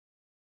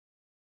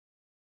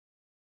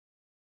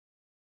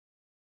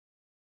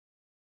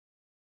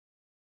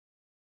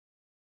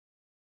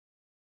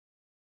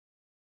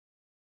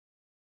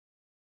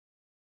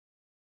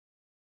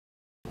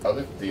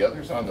the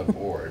others on the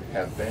board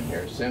have been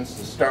here since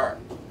the start.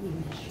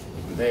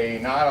 They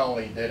not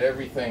only did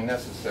everything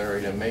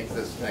necessary to make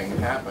this thing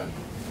happen,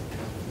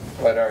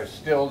 but are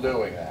still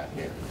doing that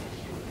here.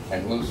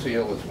 And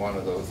Lucille is one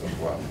of those as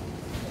well.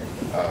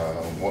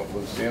 What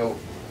Lucille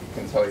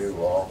can tell you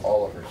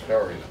all of her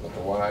stories, but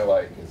the one I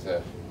like is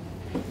that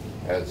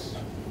as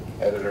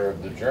editor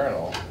of the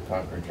journal,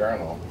 Concord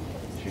Journal,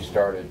 she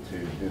started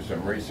to do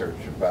some research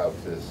about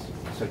this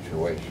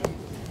situation,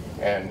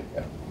 and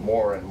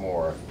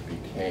more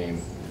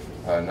became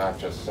not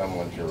just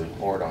someone to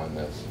report on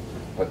this,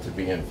 but to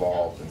be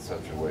involved in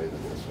such a way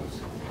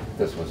that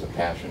this was a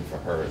passion for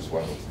her as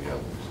well as the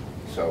others.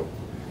 So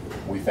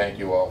we thank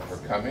you all for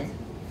coming,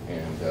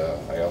 and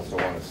I also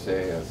want to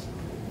say, as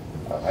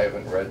I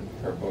haven't read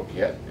her book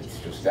yet, it's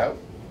just out.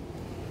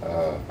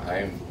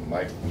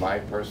 My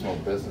personal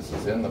business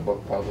is in the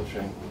book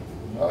publishing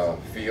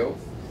field,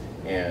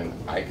 and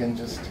I can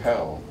just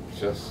tell,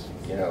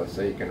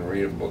 say you can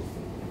read a book,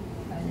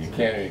 you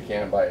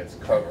can't buy its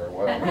cover.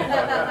 Well,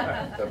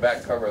 the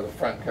back cover, the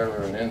front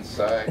cover, and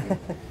inside,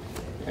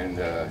 and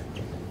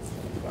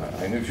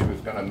I knew she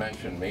was going to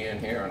mention me in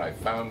here, and I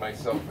found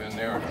myself in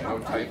there, and no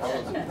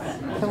typos.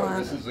 So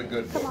this is a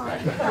good book.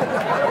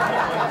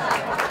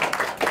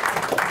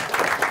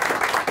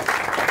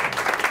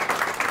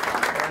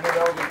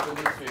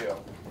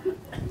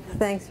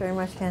 Thanks very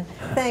much, Ken.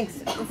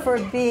 Thanks for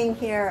being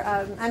here.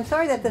 I'm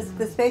sorry that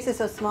the space is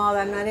so small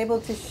that I'm not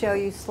able to show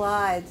you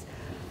slides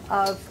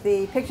of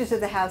the pictures of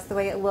the house the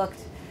way it looked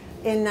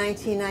in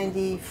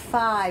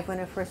 1995 when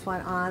it first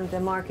went on the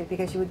market,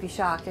 because you would be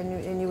shocked,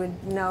 and you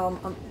would know,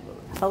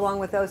 along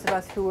with those of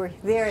us who were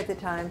here at the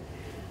time,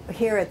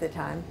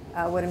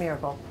 what a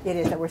miracle it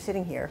is that we're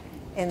sitting here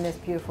in this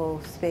beautiful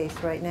space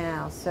right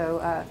now.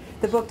 So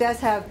the book does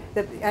have,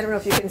 I don't know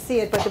if you can see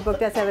it, but the book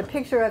does have a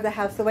picture of the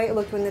house, the way it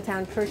looked when the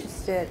town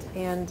purchased it,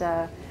 and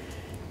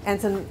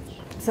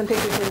some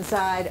pictures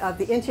inside of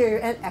the interior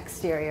and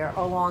exterior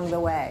along the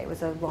way. It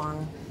was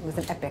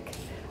an epic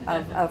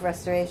of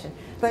restoration.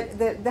 But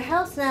the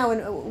house now,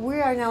 and we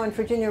are now in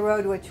Virginia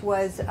Road, which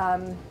was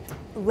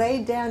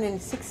laid down in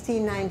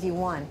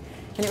 1691.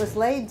 And it was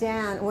laid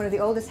down, one of the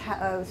oldest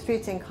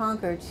streets in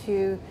Concord,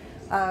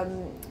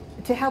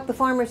 to help the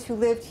farmers who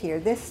lived here.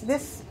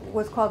 This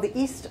was called the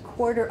East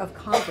Quarter of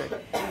Concord.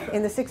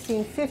 In the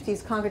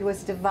 1650s, Concord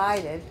was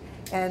divided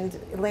and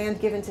land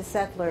given to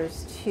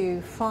settlers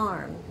to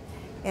farm.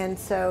 And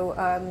so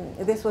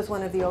this was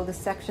one of the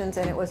oldest sections,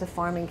 and it was a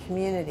farming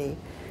community.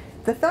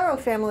 The Thoreau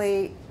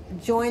family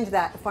joined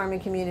that farming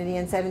community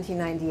in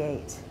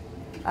 1798.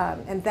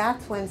 And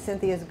that's when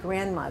Cynthia's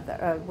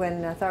grandmother,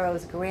 when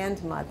Thoreau's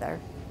grandmother,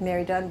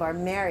 Mary Dunbar,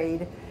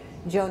 married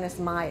Jonas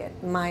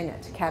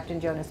Minot, Captain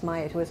Jonas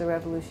Minot, who was a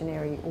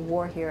Revolutionary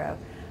War hero.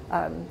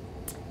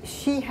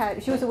 She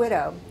was a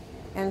widow,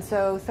 and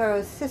so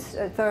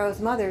Thoreau's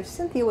mother,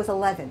 Cynthia, was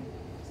 11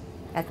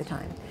 at the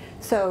time.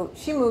 So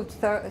she moved,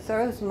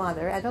 Thoreau's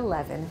mother at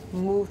 11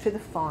 moved to the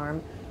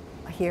farm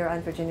here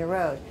on Virginia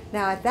Road.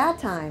 Now at that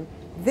time,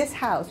 this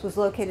house was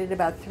located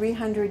about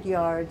 300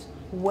 yards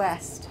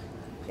west,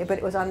 but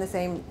it was on the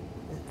same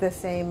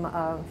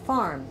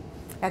farm.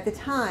 At the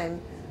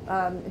time,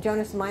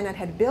 Jonas Minot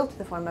had built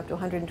the farm up to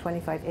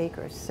 125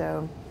 acres.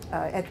 So,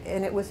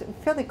 and it was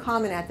fairly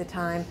common at the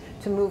time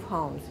to move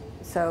homes.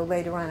 So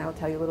later on, I'll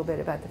tell you a little bit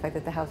about the fact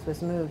that the house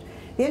was moved.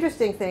 The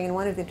interesting thing, and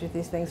one of the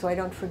interesting things, so I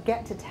don't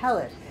forget to tell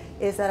it,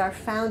 is that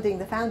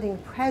the founding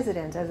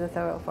president of the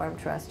Thoreau Farm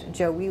Trust,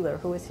 Joe Wheeler,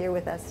 who is here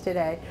with us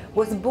today,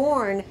 was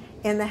born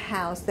in the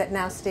house that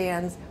now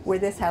stands where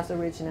this house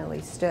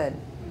originally stood.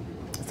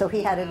 So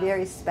he had a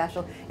very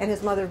special, and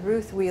his mother,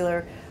 Ruth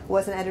Wheeler,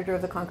 was an editor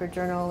of the Concord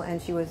Journal,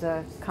 and she was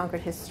a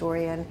Concord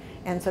historian,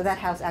 and so that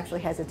house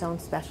actually has its own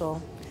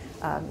special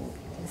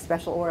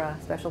aura,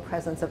 special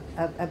presence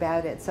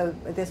about it. So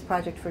this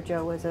project for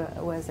Joe was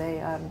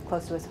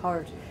close to his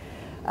heart.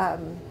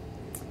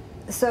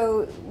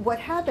 So what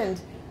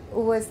happened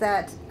was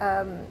that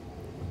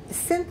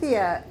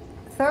Cynthia,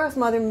 Thoreau's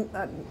mother,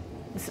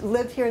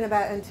 lived here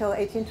until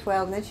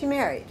 1812, and then she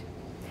married.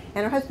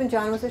 And her husband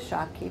John was a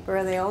shopkeeper,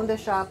 and they owned a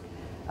shop.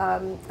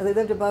 They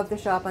lived above the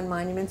shop on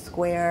Monument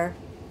Square.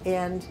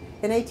 And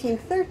in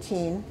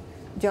 1813,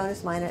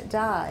 Jonas Minot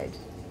died.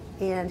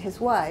 And his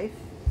wife,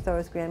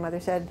 Thoreau's grandmother,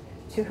 said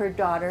to her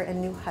daughter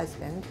and new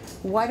husband,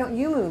 "Why don't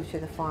you move to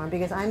the farm?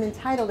 Because I'm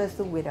entitled as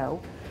the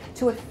widow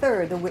to a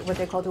third, what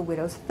they called a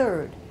widow's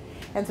third."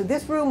 And so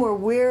this room where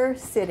we're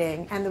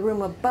sitting and the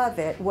room above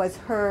it was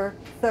her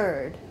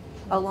third,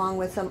 along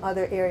with some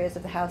other areas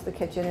of the house, the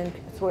kitchen and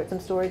some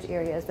storage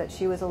areas that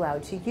she was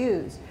allowed to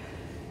use.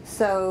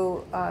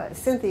 So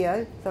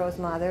Cynthia, Thoreau's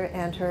mother,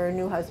 and her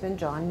new husband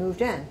John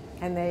moved in,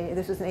 and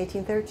this was in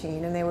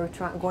 1813, and they were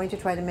going to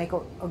try to make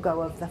a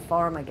go of the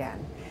farm again.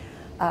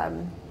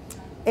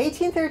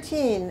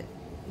 1813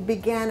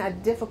 began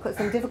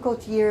some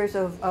difficult years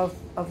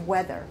of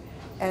weather,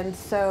 and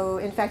so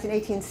in fact in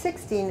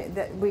 1816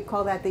 we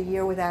call that the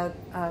year without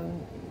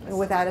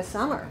a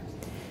summer.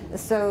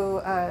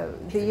 So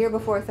the year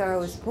before Thoreau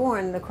was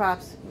born, the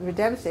crops were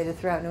devastated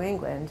throughout New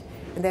England.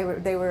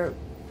 And they were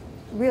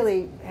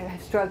really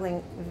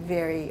struggling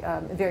very,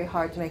 very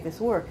hard to make this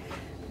work.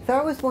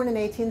 Thoreau was born in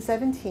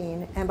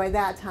 1817, and by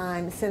that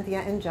time, Cynthia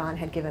and John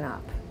had given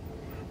up.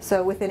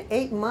 So within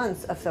 8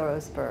 months of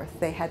Thoreau's birth,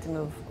 they had to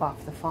move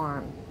off the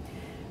farm.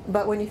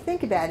 But when you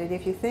think about it,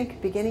 if you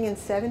think beginning in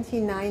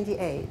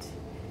 1798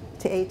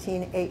 to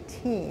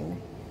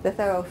 1818, the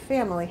Thoreau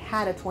family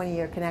had a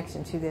 20-year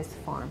connection to this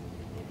farm.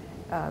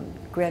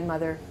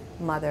 Grandmother,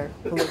 mother,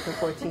 who lived for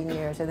 14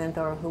 years, and then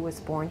Thoreau, who was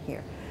born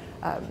here.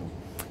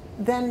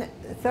 Then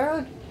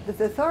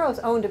the Thoreaus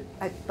owned,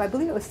 I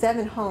believe it was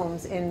 7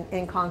 homes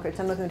in Concord.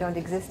 Some of them don't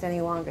exist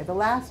any longer. The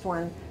last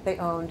one they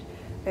owned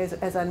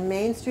is on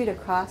Main Street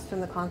across from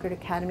the Concord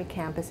Academy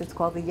campus. It's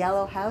called the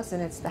Yellow House,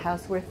 and it's the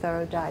house where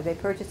Thoreau died. They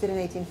purchased it in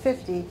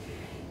 1850,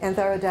 and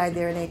Thoreau died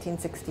there in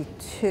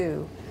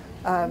 1862.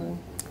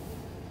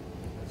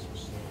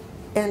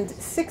 And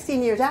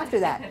 16 years after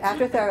that,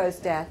 after Thoreau's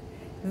death,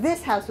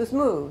 this house was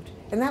moved.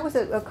 And that was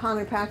a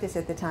common practice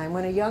at the time.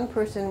 When a young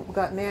person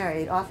got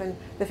married, often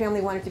the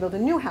family wanted to build a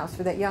new house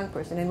for that young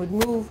person and would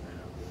move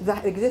the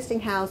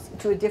existing house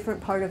to a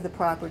different part of the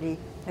property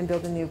and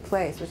build a new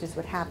place, which is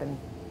what happened.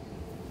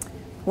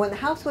 When the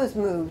house was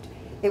moved,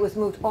 it was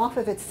moved off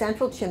of its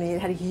central chimney.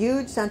 It had a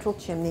huge central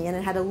chimney, and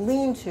it had a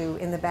lean-to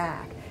in the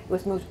back. It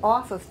was moved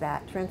off of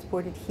that,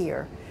 transported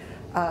here.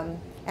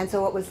 And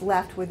so what was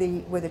left were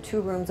the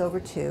 2 rooms over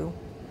 2,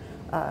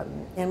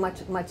 and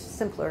much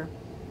simpler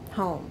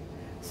home.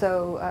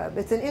 So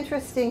it's an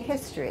interesting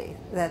history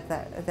that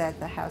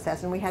the house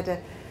has, and we had to,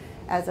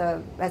 as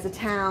a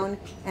town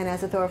and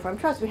as a Thoreau Farm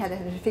Trust, we had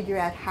to figure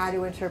out how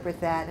to interpret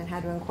that and how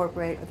to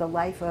incorporate the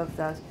life of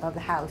the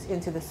house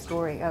into the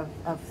story of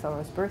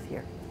Thoreau's birth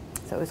here.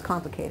 So it was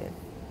complicated.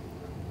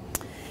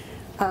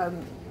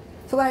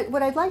 So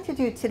what I'd like to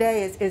do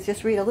today is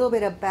just read a little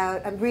bit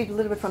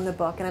from the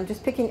book, and I'm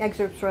just picking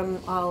excerpts from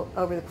all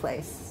over the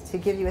place to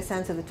give you a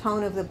sense of the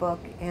tone of the book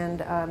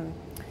and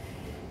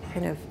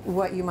kind of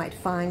what you might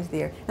find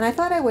there. And I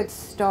thought I would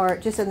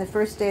start just on the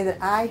first day that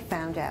I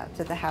found out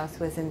that the house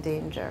was in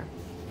danger.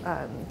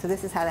 So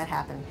this is how that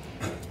happened.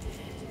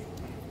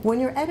 When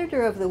you're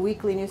editor of the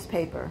weekly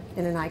newspaper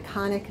in an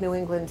iconic New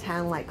England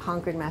town like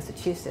Concord,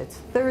 Massachusetts,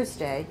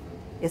 Thursday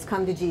is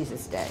Come to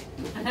Jesus Day.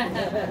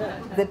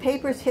 The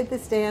papers hit the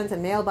stands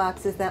and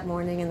mailboxes that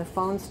morning, and the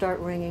phones start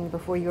ringing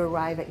before you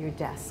arrive at your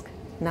desk,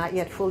 not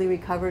yet fully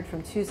recovered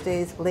from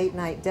Tuesday's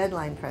late-night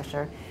deadline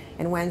pressure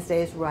and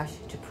Wednesday's rush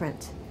to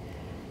print.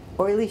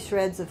 Oily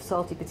shreds of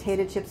salty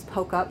potato chips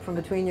poke up from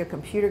between your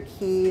computer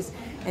keys,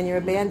 and your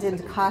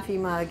abandoned coffee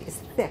mug is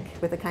thick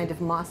with a kind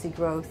of mossy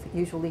growth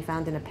usually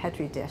found in a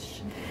Petri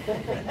dish.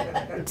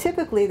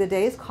 Typically, the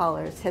day's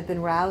callers have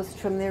been roused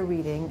from their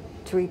reading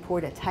to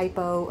report a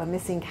typo, a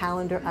missing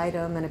calendar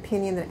item, an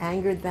opinion that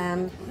angered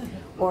them,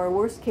 or a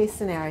worst-case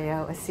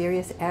scenario, a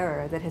serious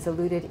error that has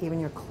eluded even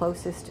your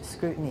closest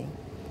scrutiny.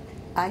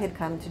 I had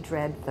come to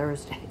dread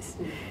Thursdays.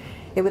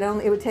 It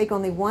would take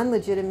only one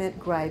legitimate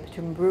gripe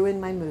to ruin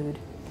my mood,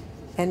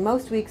 and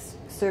most weeks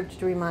served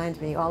to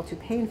remind me all too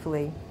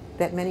painfully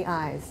that many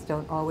eyes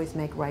don't always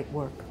make right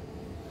work.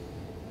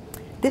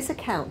 This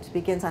account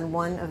begins on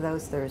one of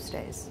those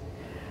Thursdays,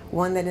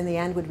 one that in the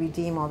end would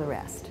redeem all the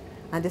rest.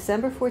 On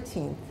December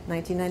 14th,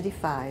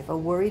 1995, a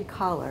worried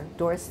caller,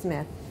 Doris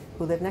Smith,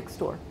 who lived next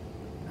door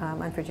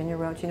on Virginia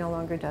Road, she no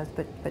longer does,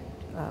 but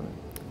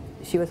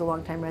she was a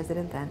longtime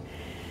resident then.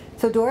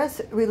 So Doris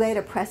relayed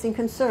a pressing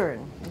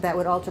concern that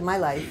would alter my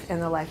life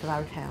and the life of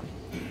our town.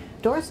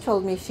 Doris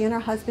told me she and her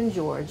husband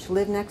George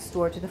lived next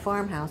door to the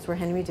farmhouse where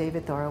Henry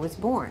David Thoreau was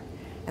born,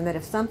 and that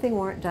if something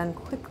weren't done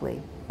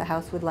quickly, the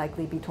house would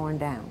likely be torn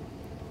down.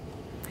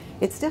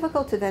 It's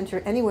difficult to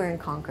venture anywhere in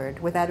Concord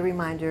without a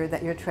reminder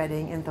that you're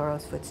treading in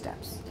Thoreau's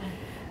footsteps.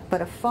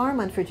 But a farm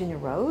on Virginia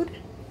Road,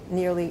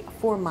 nearly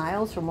 4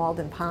 miles from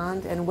Walden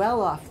Pond and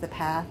well off the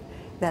path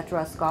that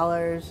draws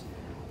scholars,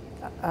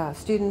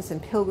 students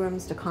and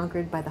pilgrims to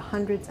Concord by the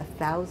hundreds of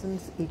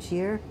thousands each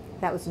year,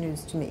 that was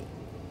news to me.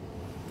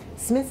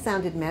 Smith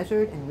sounded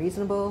measured and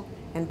reasonable,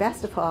 and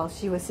best of all,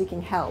 she was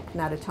seeking help,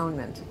 not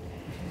atonement.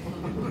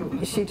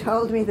 She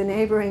told me the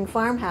neighboring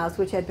farmhouse,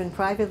 which had been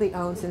privately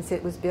owned since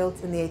it was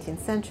built in the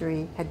 18th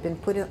century, had been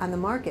put on the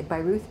market by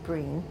Ruth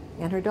Breen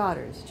and her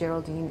daughters,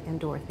 Geraldine and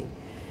Dorothy.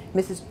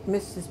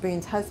 Mrs.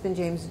 Breen's husband,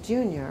 James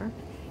Jr.,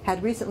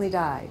 had recently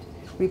died,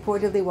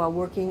 reportedly while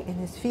working in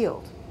his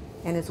field,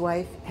 and his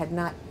wife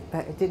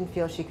didn't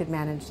feel she could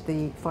manage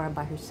the farm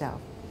by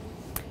herself.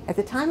 At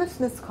the time of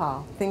Smith's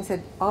call, things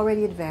had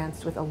already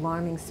advanced with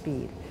alarming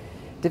speed.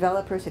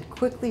 Developers had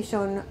quickly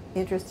shown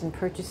interest in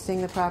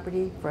purchasing the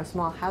property for a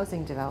small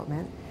housing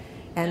development,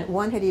 and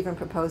one had even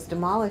proposed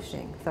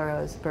demolishing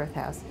Thoreau's birth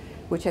house,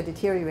 which had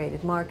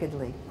deteriorated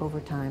markedly over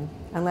time,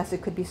 unless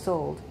it could be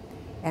sold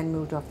and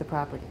moved off the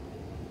property.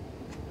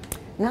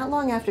 Not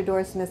long after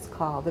Doris Smith's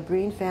call, the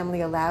Breen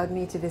family allowed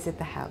me to visit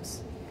the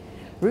house.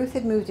 Ruth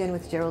had moved in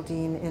with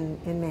Geraldine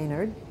in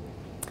Maynard,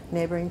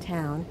 neighboring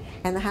town,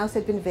 and the house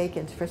had been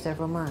vacant for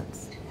several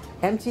months.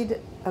 Emptied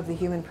of the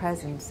human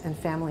presence and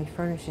family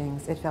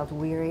furnishings, it felt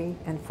weary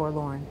and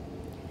forlorn.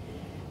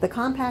 The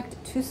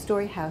compact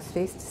 2-story house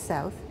faced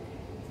south,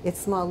 Its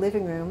small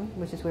living room,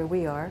 which is where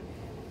we are,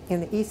 on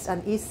the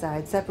east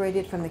side,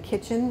 separated from the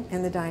kitchen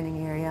and the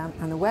dining area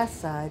on the west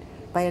side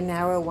by a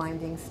narrow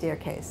winding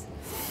staircase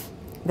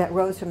that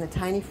rose from the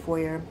tiny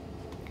foyer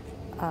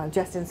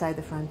just inside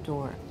the front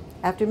door.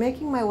 After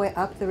making my way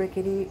up the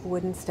rickety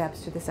wooden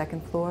steps to the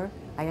second floor,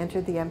 I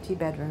entered the empty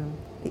bedroom,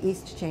 the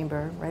east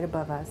chamber, right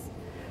above us,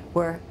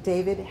 where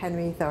David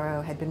Henry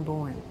Thoreau had been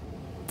born.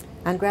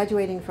 On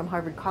graduating from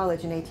Harvard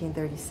College in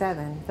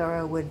 1837,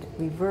 Thoreau would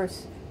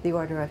reverse the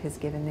order of his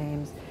given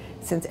names,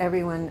 since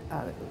everyone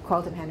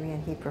called him Henry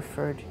and he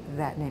preferred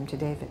that name to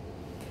David.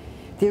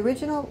 The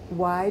original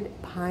wide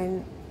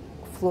pine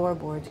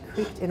floorboards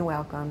creaked in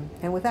welcome,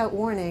 and without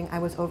warning, I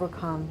was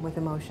overcome with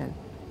emotion.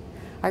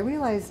 I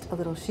realized a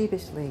little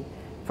sheepishly,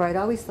 for I'd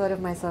always thought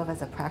of myself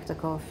as a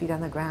practical,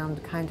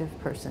 feet-on-the-ground kind of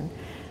person,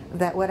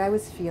 that what I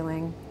was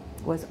feeling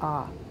was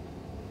awe.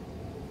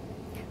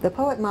 The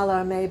poet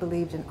Mallarmé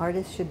believed an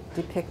artist should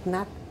depict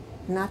not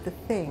the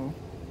thing,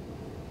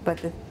 but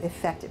the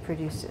effect it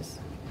produces.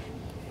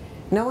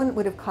 No one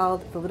would have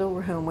called the little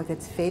room with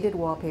its faded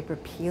wallpaper,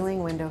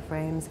 peeling window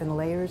frames, and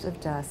layers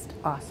of dust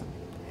awesome.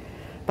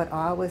 But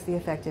awe was the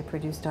effect it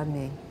produced on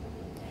me.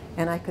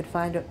 And I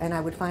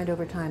would find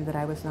over time that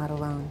I was not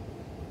alone.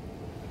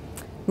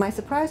 My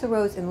surprise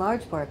arose in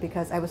large part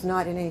because I was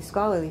not in any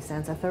scholarly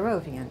sense a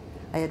Thoreauvian.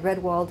 I had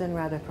read Walden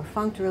rather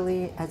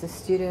perfunctorily as a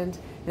student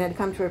and had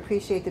come to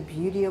appreciate the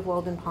beauty of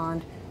Walden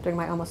Pond during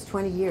my almost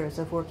 20 years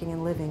of working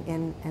and living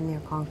in and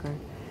near Concord.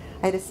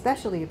 I had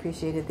especially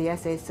appreciated the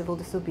essays Civil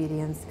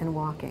Disobedience and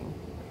Walking,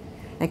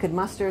 and could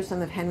muster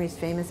some of Henry's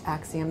famous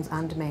axioms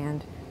on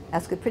demand,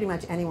 as could pretty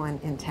much anyone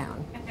in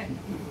town.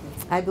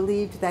 I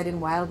believed that in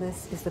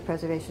wildness is the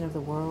preservation of the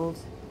world,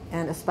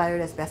 and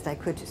aspired as best I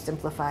could to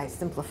simplify.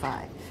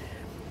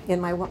 In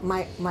my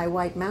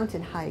White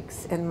Mountain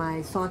hikes and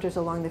my saunters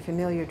along the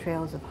familiar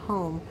trails of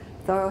home,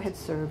 Thoreau had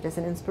served as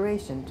an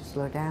inspiration to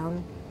slow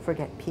down,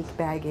 forget peak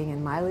bagging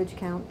and mileage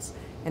counts,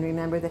 and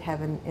remember that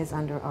heaven is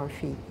under our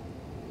feet.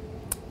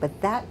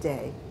 But that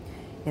day,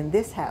 in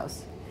this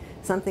house,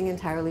 something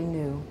entirely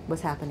new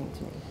was happening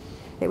to me.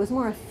 It was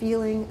more a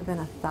feeling than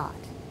a thought.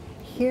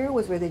 Here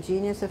was where the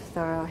genius of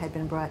Thoreau had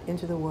been brought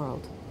into the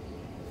world.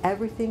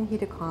 Everything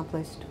he'd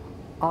accomplished,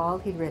 all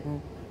he'd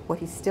written, what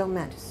he still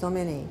meant to so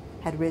many,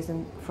 had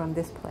risen from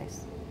this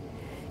place.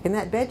 In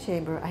that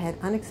bedchamber, I had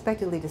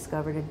unexpectedly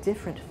discovered a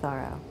different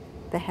Thoreau,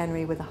 the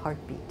Henry with a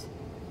heartbeat.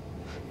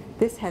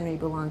 This Henry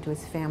belonged to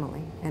his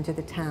family and to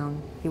the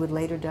town he would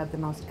later dub the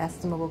most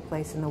estimable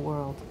place in the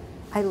world.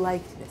 I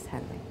liked this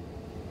Henry.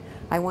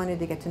 I wanted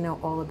to get to know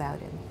all about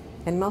him,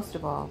 and most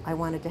of all, I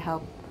wanted to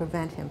help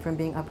prevent him from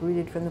being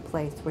uprooted from the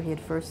place where he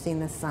had first seen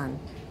the sun,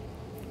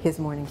 his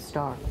morning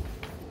star.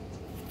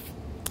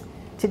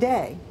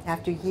 Today,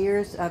 after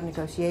years of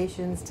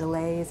negotiations,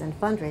 delays, and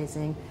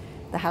fundraising,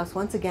 the house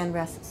once again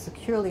rests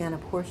securely on a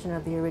portion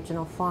of the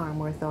original farm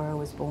where Thoreau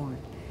was born.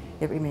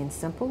 It remains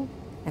simple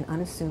and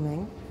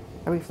unassuming,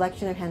 a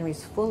reflection of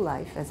Henry's full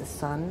life as a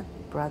son,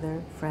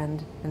 brother,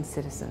 friend, and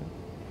citizen.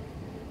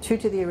 True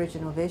to the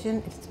original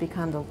vision, it's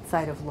become the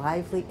site of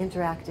lively,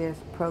 interactive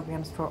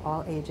programs for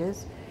all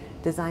ages,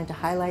 designed to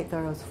highlight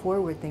Thoreau's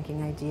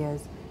forward-thinking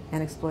ideas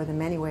and explore the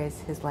many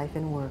ways his life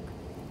and work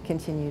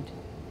continued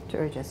to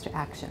urge us to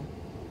action.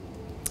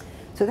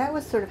 So that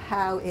was sort of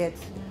how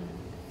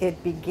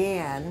it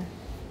began,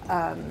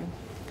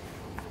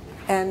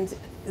 and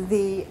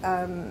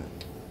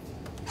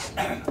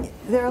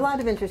there are a lot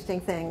of interesting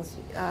things,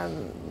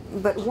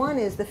 but one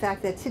is the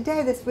fact that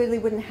today this really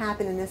wouldn't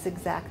happen in this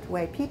exact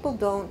way. People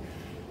don't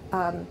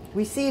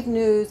receive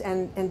news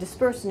and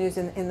disperse news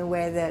in the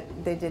way that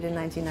they did in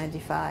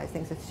 1995.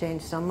 Things have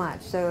changed so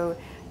much. So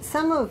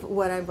some of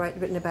what I've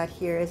written about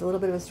here is a little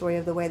bit of a story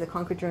of the way the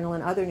Concord Journal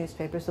and other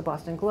newspapers, the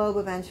Boston Globe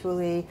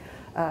eventually,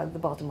 the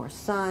Baltimore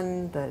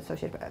Sun, the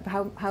Associated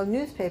Press, how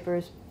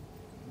newspapers,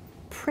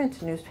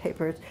 print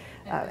newspapers,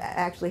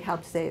 actually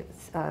helped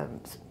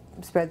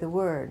spread the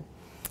word.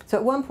 So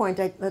at one point,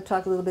 let's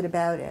talk a little bit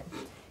about it.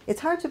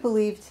 It's hard to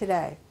believe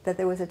today that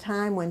there was a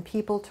time when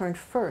people turned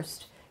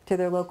first to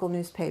their local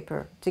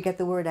newspaper to get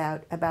the word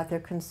out about their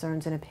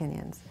concerns and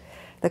opinions.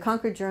 The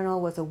Concord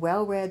Journal was a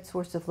well-read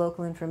source of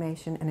local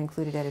information and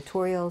included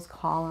editorials,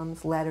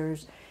 columns,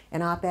 letters,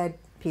 and op-ed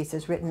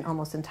pieces written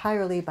almost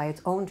entirely by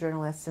its own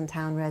journalists and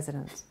town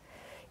residents.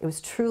 It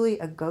was truly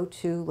a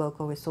go-to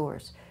local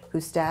resource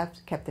whose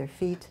staff kept their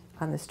feet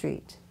on the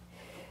street.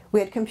 We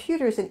had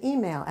computers and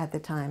email at the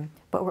time,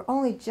 but we're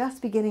only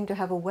just beginning to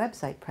have a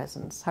website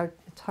presence.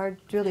 It's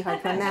really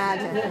hard to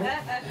imagine.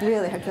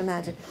 Really hard to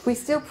imagine. We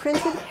still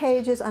printed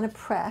pages on a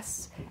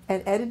press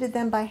and edited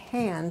them by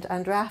hand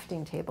on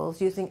drafting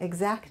tables using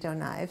X-Acto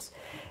knives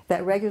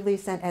that regularly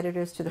sent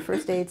editors to the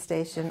first aid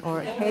station or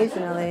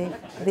occasionally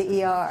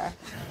the ER.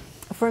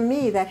 For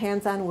me, that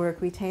hands-on work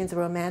retains a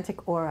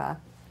romantic aura,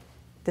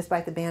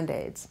 despite the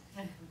Band-Aids.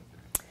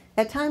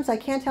 At times, I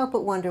can't help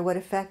but wonder what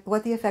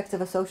the effects of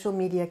a social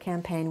media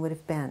campaign would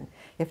have been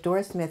if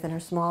Dora Smith and her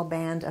small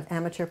band of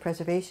amateur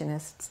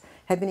preservationists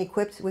had been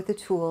equipped with the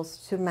tools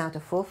to mount a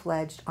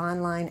full-fledged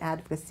online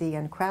advocacy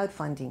and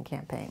crowdfunding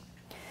campaign.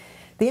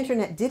 The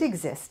internet did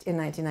exist in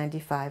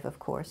 1995, of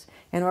course,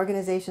 and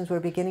organizations were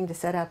beginning to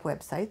set up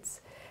websites.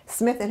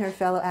 Smith and her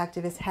fellow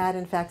activists had,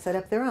 in fact, set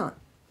up their own.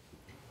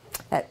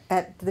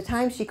 At the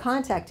time she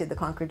contacted the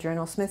Concord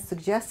Journal, Smith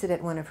suggested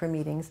at one of her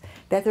meetings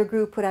that their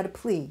group put out a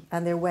plea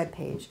on their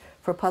webpage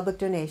for public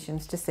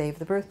donations to save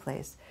the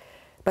Birthplace.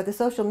 But the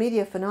social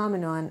media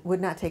phenomenon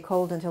would not take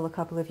hold until a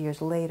couple of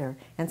years later,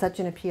 and such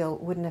an appeal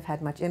wouldn't have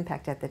had much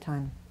impact at the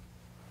time.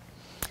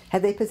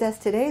 Had they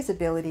possessed today's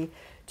ability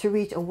to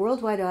reach a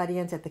worldwide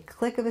audience at the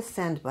click of a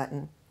send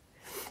button,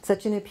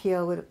 such an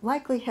appeal would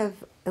likely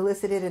have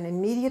elicited an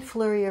immediate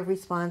flurry of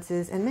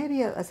responses and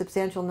maybe a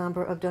substantial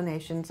number of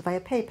donations via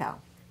PayPal.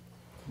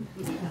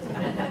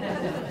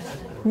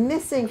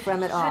 Missing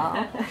from it all,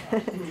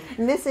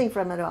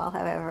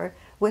 however,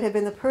 would have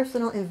been the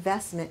personal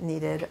investment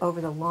needed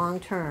over the long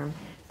term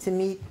to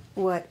meet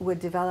what would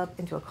develop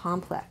into a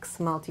complex,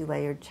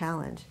 multi-layered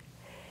challenge.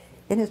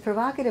 In his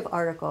provocative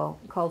article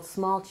called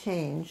Small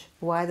Change,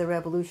 Why the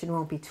Revolution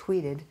Won't Be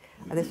Tweeted,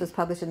 this was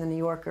published in the New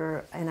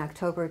Yorker in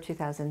October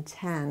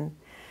 2010,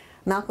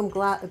 Malcolm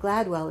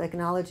Gladwell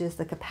acknowledges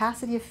the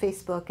capacity of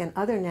Facebook and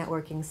other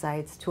networking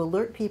sites to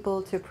alert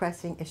people to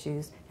pressing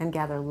issues and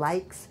gather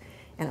likes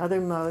and other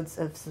modes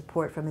of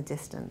support from a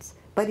distance.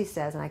 But he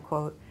says, and I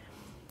quote,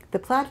 "The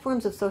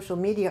platforms of social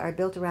media are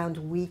built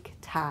around weak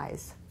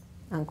ties,"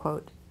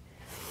 unquote.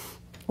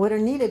 What are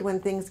needed when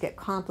things get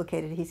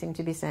complicated, he seemed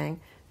to be saying,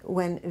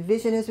 when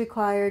vision is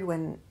required,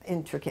 when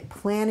intricate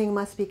planning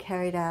must be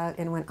carried out,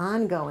 and when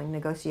ongoing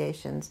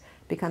negotiations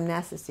become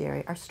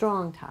necessary, are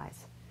strong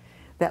ties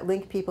that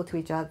link people to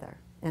each other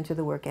and to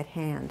the work at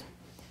hand.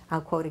 I'll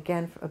quote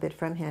again a bit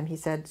from him. He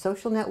said,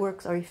 "Social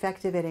networks are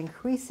effective at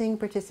increasing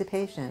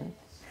participation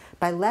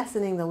by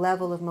lessening the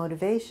level of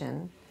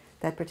motivation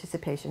that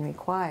participation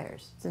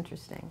requires." It's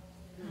interesting.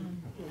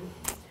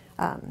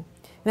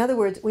 In other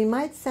words, we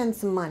might send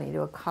some money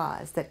to a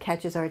cause that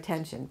catches our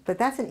attention, but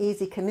that's an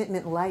easy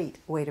commitment-light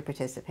way to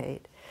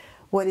participate.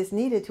 What is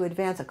needed to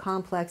advance a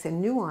complex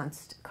and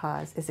nuanced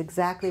cause is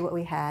exactly what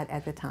we had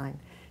at the time.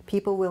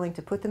 People willing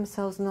to put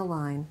themselves in the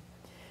line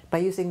by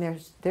using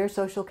their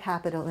social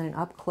capital in an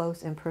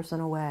up-close and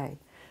personal way,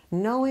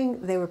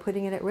 knowing they were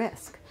putting it at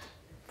risk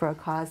for a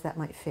cause that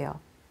might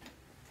fail.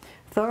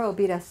 Thoreau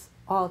beat us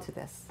all to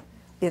this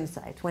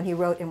insight when he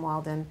wrote in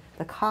Walden,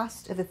 "The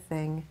cost of a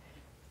thing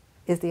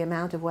is the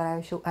amount of what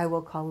I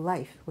will call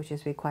life, which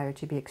is required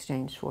to be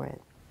exchanged for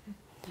it,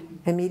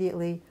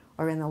 immediately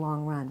or in the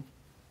long run."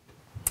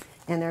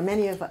 And there are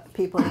many of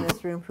people in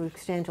this room who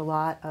exchange a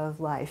lot of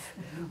life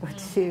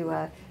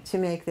to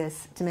make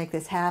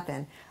this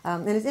happen.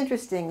 And it's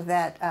interesting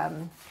that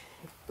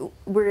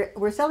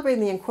we're celebrating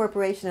the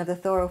incorporation of the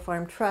Thoreau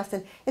Farm Trust,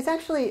 and it's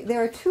actually,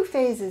 there are two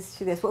phases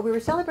to this. What we were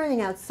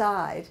celebrating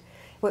outside,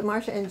 what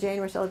Marcia and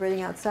Jane were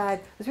celebrating outside,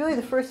 was really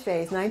the first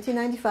phase,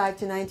 1995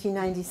 to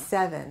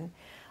 1997,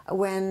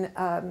 when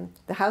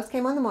the house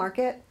came on the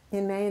market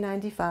in May of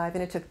 95,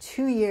 and it took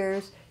 2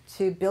 years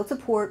to build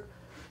support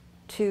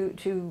to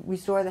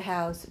restore the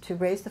house, to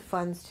raise the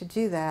funds to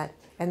do that,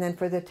 and then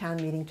for the town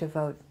meeting to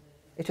vote.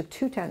 It took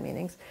 2 town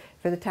meetings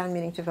for the town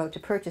meeting to vote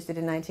to purchase it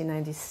in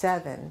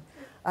 1997.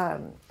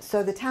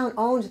 So the town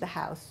owned the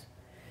house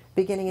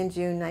beginning in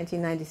June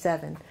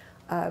 1997.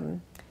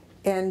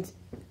 And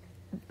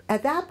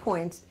at that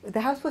point,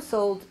 the house was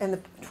sold and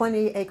the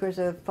 20 acres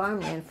of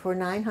farmland for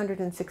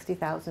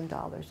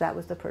 $960,000. That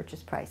was the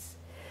purchase price.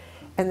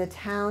 And the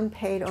town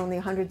paid only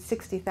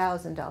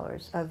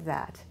 $160,000 of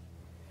that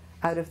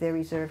out of their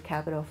reserve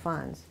capital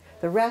funds.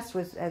 The rest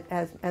was,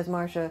 as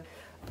Marcia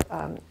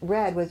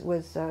read,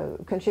 was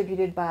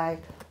contributed by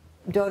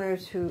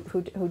donors who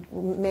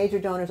major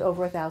donors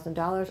over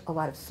 $1,000, a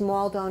lot of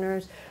small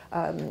donors.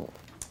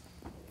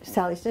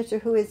 Sally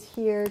Snitcher, who is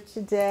here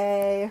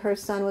today, her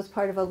son was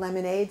part of a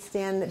lemonade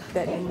stand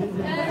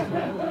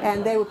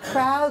and they were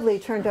proudly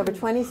turned over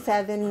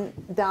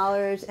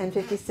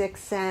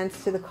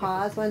 $27.56 to the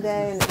cause one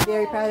day, and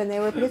very proud, and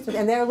they were participants,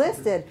 and they're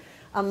listed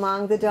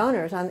among the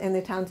donors in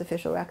the town's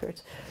official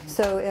records.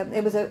 So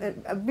it was a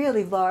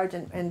really large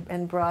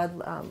and broad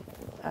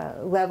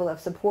level of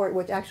support,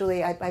 which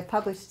actually I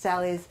published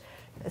Sally's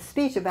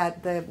speech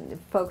about the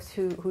folks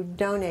who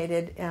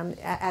donated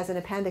as an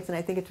appendix, and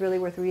I think it's really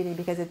worth reading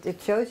because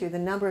it shows you the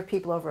number of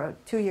people over a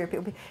 2-year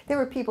period. There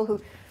were people who,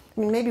 I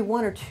mean, maybe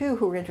 1 or 2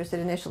 who were interested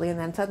initially, and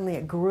then suddenly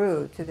it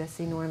grew to this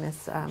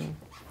enormous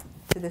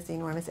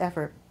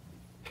effort.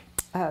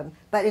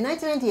 But in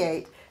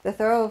 1998, the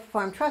Thoreau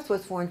Farm Trust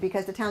was formed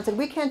because the town said,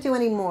 we can't do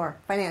any more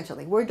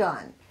financially, we're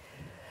done.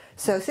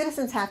 So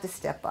citizens have to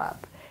step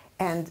up.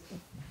 And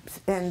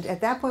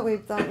at that point we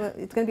thought, well,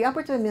 it's going to be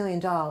upwards of $1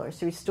 million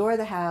to restore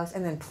the house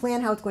and then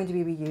plan how it's going to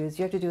be reused.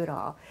 You have to do it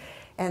all.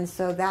 And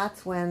so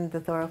that's when the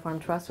Thoreau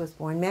Farm Trust was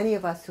born. Many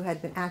of us who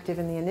had been active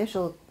in the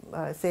initial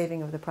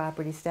saving of the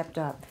property stepped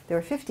up. There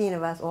were 15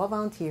 of us, all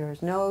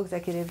volunteers, no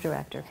executive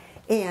director.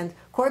 And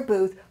Court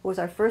Booth, who was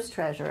our first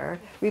treasurer,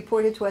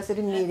 reported to us at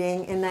a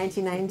meeting in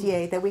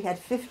 1998 that we had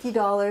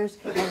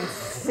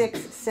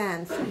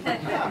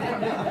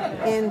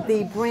 $50.06 in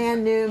the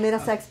brand new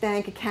Middlesex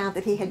Bank account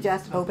that he had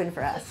just opened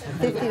for us.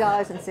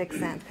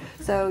 $50.06.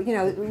 So, you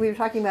know, we were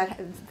talking about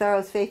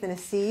Thoreau's faith in a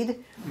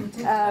seed.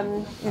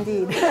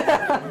 Indeed.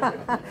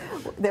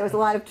 There was a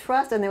lot of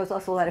trust, and there was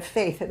also a lot of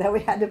faith that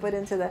we had to put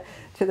into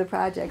the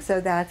project. So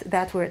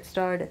that's where it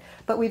started.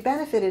 But we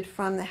benefited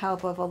from the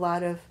help of a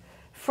lot of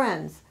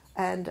friends.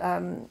 And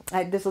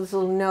there's this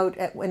little note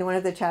in one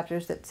of the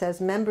chapters that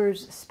says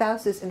members,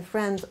 spouses, and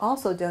friends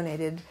also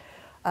donated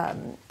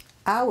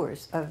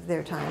hours of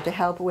their time to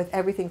help with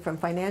everything from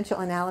financial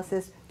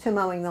analysis to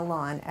mowing the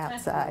lawn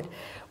outside.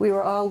 We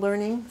were all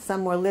learning,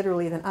 some more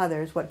literally than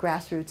others, what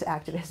grassroots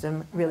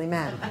activism really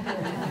meant.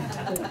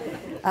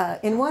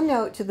 In one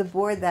note to the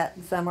board that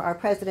summer, our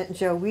president,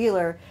 Joe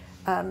Wheeler,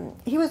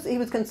 he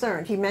was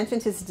concerned. He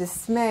mentioned his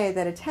dismay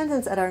that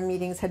attendance at our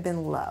meetings had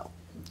been low.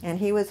 And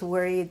he was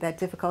worried that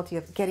difficulty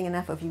of getting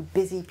enough of you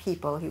busy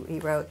people, he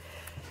wrote,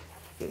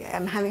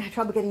 I'm having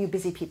trouble getting you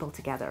busy people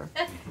together.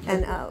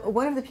 And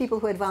one of the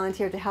people who had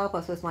volunteered to help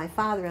us was my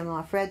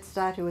father-in-law, Fred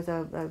Stott, who was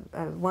a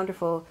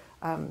wonderful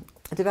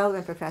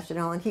development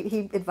professional. And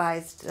he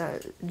advised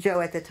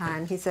Joe at the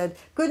time. He said,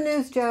 good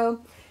news,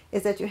 Joe,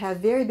 is that you have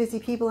very busy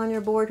people on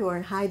your board who are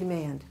in high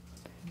demand.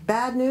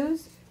 Bad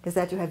news is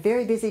that you have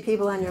very busy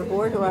people on your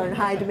board who are in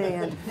high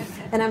demand.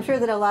 And I'm sure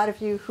that a lot of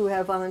you who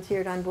have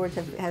volunteered on boards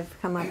have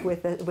come up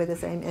with the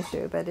same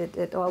issue, but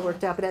it all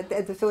worked out.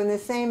 But so in the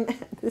same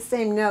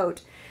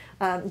note,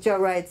 Joe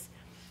writes,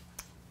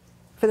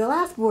 for the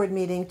last board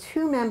meeting,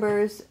 2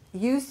 members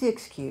used the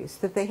excuse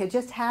that they had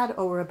just had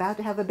or were about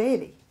to have a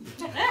baby.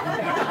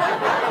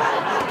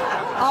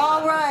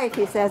 All right,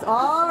 he says,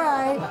 all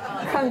right,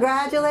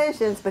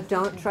 congratulations, but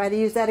don't try to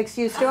use that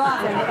excuse too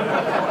often.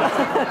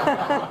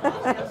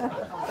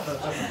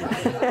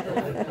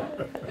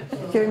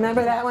 Do you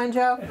remember that one,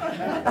 Joe?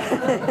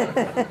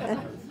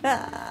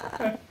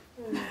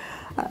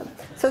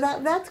 So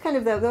that's kind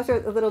of those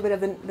are a little bit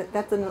of the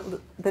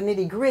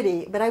nitty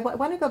gritty. But I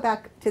want to go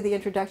back to the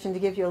introduction to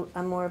give you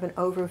a more of an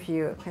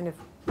overview, kind of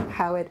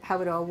how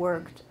it all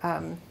worked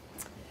from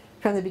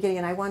the beginning.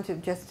 And I want to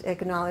just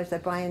acknowledge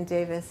that Brian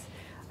Davis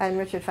and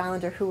Richard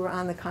Fallander, who were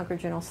on the Concord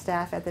Journal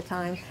staff at the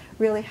time,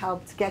 really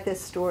helped get this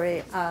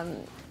story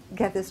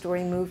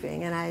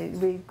moving. And I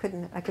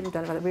couldn't have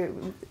done it.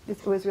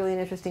 It was really an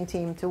interesting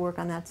team to work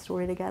on that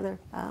story together,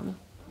 and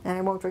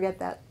I won't forget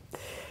that.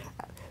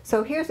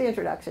 So here's the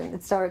introduction.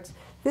 It starts,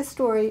 this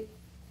story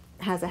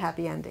has a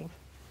happy ending.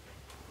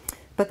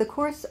 But the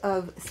course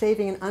of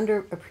saving an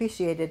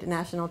underappreciated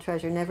national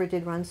treasure never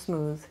did run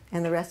smooth,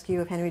 and the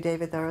rescue of Henry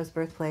David Thoreau's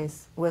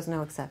Birthplace was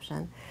no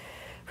exception.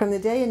 From the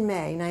day in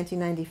May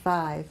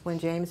 1995, when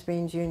James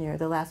Breen Jr.,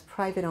 the last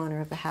private owner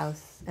of the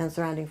house and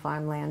surrounding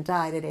farmland,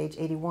 died at age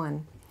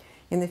 81,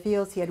 in the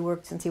fields he had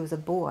worked since he was a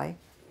boy,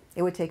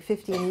 it would take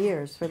 15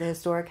 years for the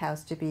historic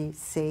house to be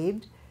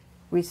saved,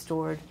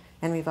 restored,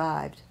 and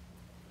revived.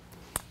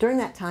 During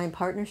that time,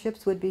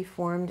 partnerships would be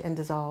formed and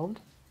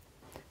dissolved,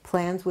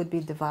 plans would be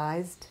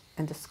devised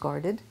and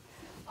discarded,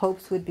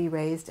 hopes would be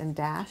raised and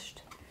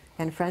dashed,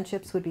 and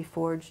friendships would be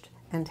forged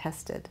and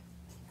tested.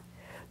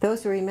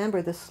 Those who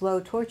remember the slow,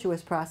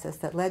 tortuous process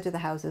that led to the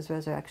house's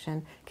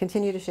resurrection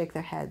continue to shake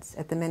their heads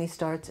at the many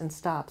starts and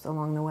stops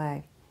along the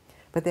way.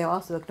 But they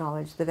also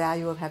acknowledge the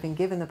value of having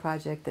given the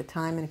project the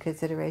time and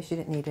consideration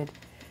it needed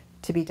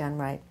to be done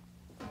right.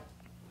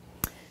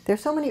 There are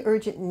so many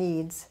urgent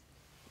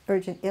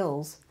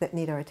ills that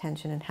need our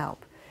attention and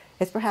help.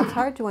 It's perhaps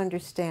hard to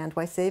understand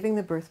why saving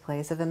the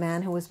birthplace of a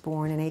man who was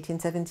born in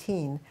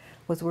 1817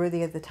 was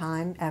worthy of the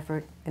time,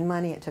 effort, and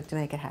money it took to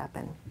make it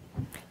happen.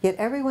 Yet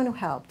everyone who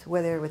helped,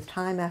 whether with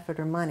time, effort,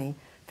 or money,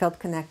 felt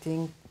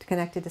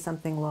connected to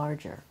something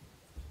larger.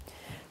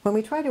 When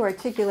we try to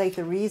articulate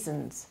the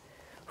reasons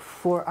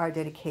for our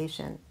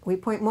dedication, we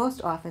point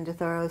most often to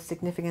Thoreau's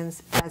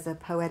significance as a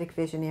poetic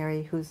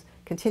visionary whose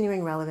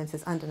continuing relevance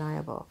is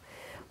undeniable.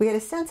 We had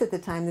a sense at the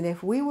time that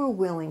if we were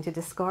willing to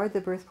discard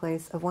the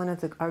birthplace of one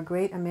of our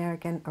great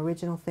American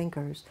original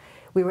thinkers,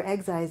 we were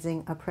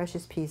excising a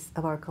precious piece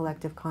of our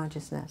collective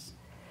consciousness.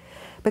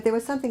 But there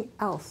was something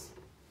else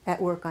at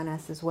work on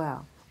us as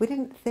well. We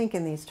didn't think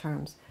in these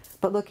terms,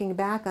 but looking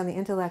back on the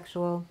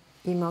intellectual,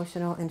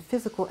 emotional, and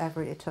physical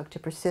effort it took to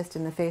persist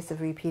in the face of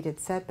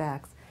repeated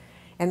setbacks,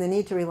 and the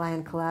need to rely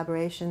on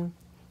collaboration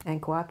and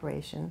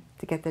cooperation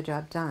to get the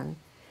job done,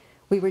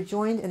 we were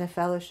joined in a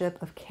fellowship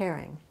of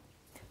caring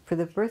for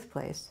the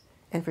birthplace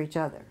and for each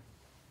other.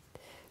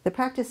 The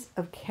practice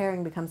of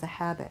caring becomes a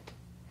habit.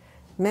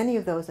 Many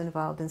of those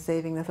involved in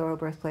saving the Thoreau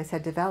birthplace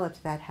had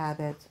developed that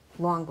habit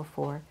long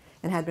before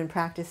and had been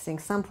practicing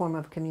some form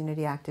of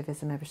community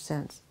activism ever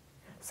since.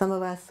 Some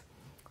of us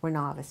were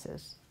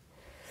novices.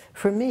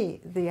 For me,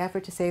 the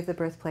effort to save the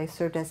birthplace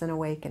served as an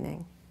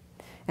awakening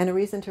and a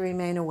reason to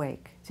remain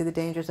awake to the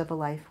dangers of a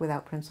life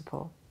without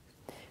principle.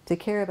 To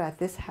care about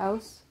this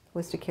house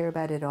was to care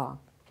about it all.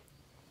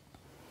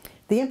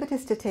 The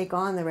impetus to take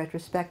on the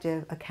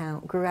retrospective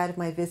account grew out of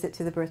my visit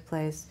to the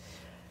birthplace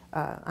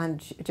on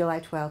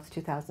July 12th,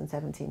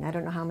 2017. I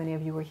don't know how many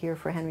of you were here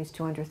for Henry's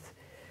 200th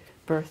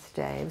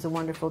birthday. It was a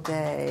wonderful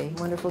day,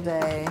 wonderful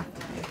day.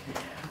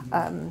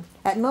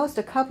 At most,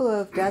 a couple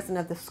of dozen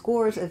of the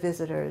scores of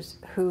visitors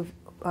who,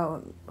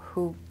 I'm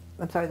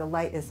sorry, the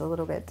light is a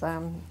little bit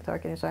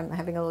darkening, so I'm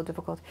having a little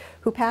difficulty,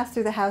 who passed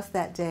through the house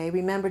that day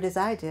remembered, as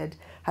I did,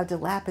 how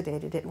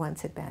dilapidated it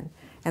once had been,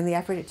 and the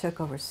effort it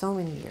took over so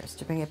many years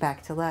to bring it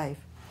back to life.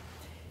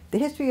 The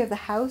history of the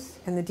house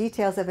and the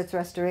details of its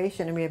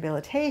restoration and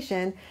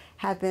rehabilitation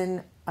have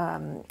been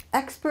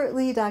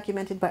expertly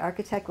documented by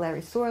architect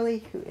Larry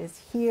Sorley, who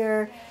is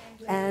here,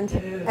 and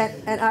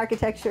an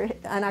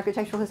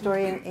architectural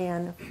historian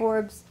Anne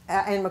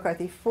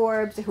McCarthy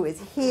Forbes, who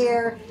is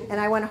here, and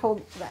I want to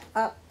hold that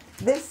up.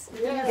 This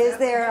is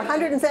their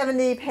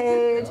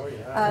 170-page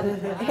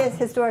his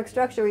historic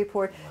structure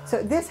report.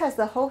 So this has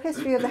the whole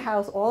history of the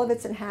house, all of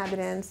its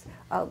inhabitants.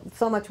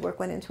 So much work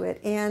went into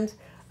it, and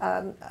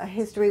a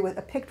history with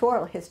a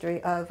pictorial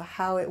history of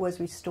how it was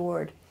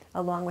restored,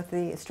 along with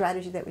the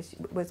strategy that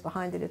was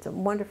behind it. It's a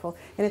wonderful,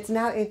 and it's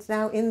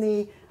now in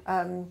the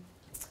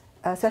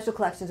special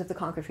collections of the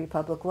Concord Free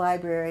Public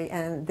Library.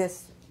 And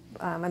this,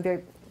 I'm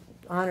very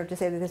honored to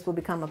say that this will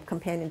become a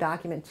companion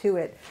document to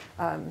it,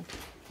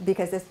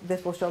 because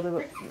this will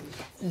show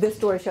this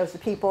story shows the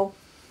people,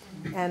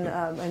 and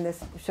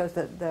this shows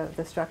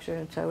the structure.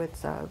 And so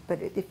it's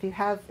but if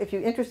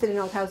you're interested in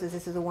old houses,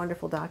 this is a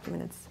wonderful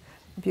document. It's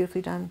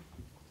beautifully done.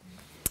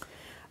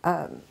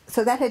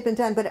 So that had been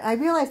done, but I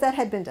realized that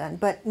had been done,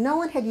 but no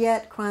one had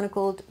yet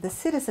chronicled the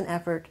citizen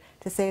effort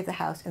to save the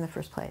house in the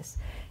first place,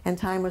 and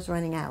time was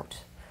running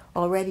out.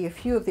 Already a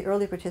few of the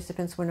early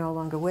participants were no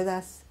longer with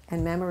us,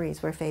 and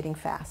memories were fading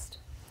fast.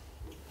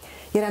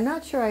 Yet I'm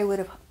not sure I would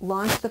have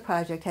launched the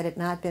project had it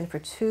not been for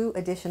two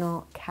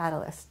additional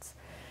catalysts.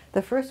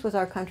 The first was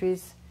our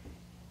country's,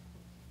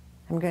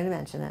 I'm going to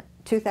mention it,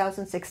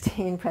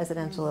 2016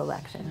 presidential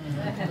election.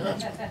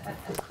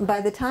 By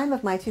the time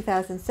of my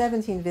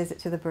 2017 visit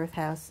to the birth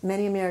house,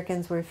 many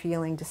Americans were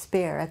feeling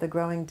despair at the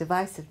growing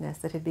divisiveness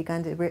that had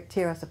begun to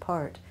tear us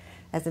apart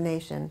as a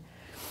nation,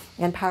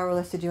 and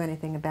powerless to do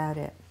anything about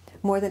it.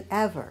 More than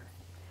ever,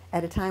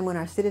 at a time when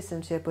our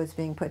citizenship was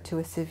being put to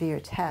a severe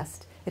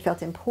test, it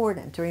felt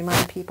important to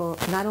remind people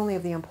not only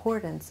of the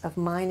importance of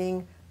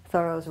mining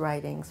Thoreau's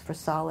writings for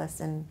solace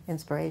and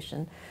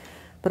inspiration,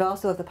 but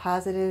also of the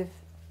positive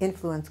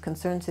influence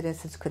concerned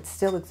citizens could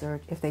still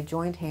exert if they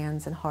joined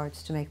hands and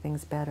hearts to make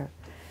things better.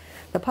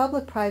 The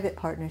public-private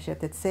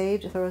partnership that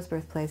saved Thoreau's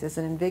birthplace is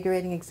an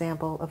invigorating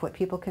example of what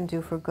people can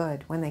do for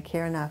good when they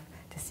care enough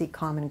to seek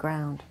common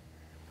ground.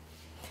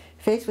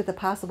 Faced with the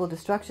possible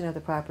destruction of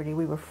the property,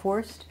 we were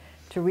forced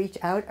to reach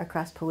out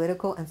across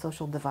political and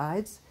social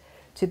divides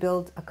to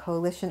build a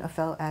coalition of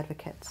fellow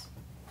advocates.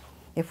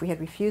 If we had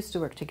refused to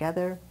work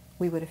together,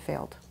 we would have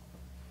failed.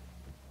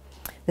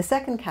 The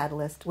second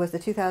catalyst was the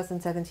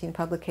 2017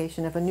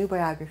 publication of a new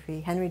biography,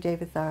 Henry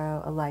David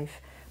Thoreau, A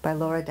Life, by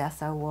Laura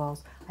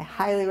Dessau-Walls. I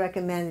highly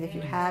recommend it if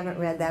you haven't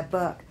read that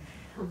book.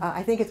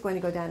 I think it's going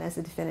to go down as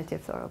a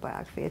definitive Thoreau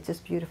biography. It's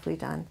just beautifully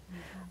done.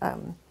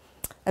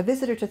 A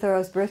visitor to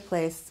Thoreau's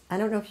birthplace, I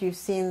don't know if you've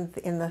seen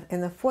in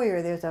the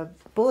foyer, there's a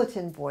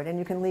bulletin board, and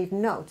you can leave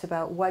notes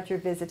about what your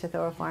visit to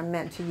Thoreau Farm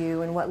meant to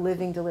you and what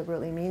living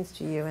deliberately means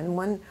to you. And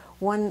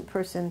one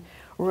person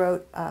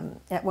wrote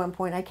at one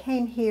point, "I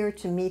came here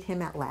to meet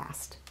him at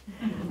last."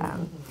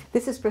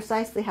 This is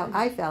precisely how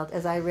I felt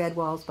as I read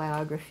Walls'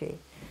 biography,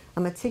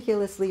 a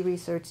meticulously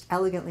researched,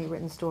 elegantly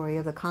written story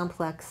of the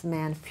complex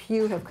man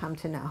few have come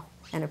to know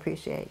and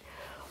appreciate.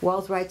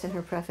 Walls writes in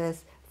her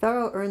preface,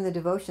 "Thoreau earned the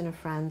devotion of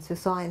friends who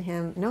saw in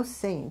him no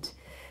saint,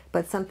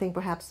 but something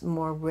perhaps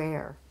more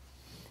rare,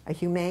 a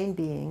humane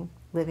being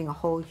living a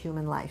whole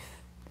human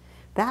life."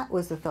 That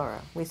was the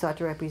Thoreau we sought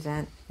to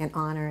represent and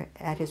honor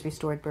at his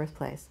restored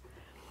birthplace.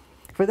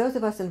 For those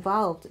of us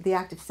involved, the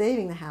act of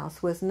saving the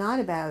house was not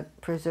about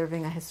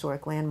preserving a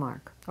historic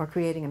landmark or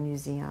creating a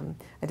museum.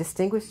 A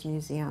distinguished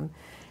museum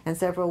and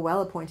several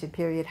well-appointed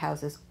period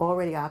houses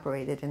already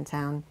operated in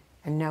town,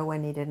 and no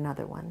one needed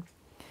another one.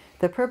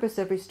 The purpose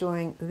of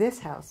restoring this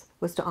house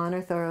was to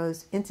honor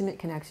Thoreau's intimate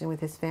connection with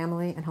his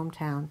family and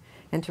hometown,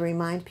 and to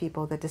remind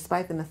people that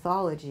despite the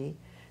mythology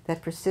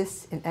that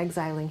persists in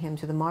exiling him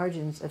to the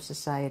margins of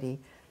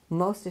society,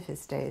 most of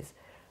his days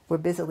were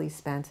busily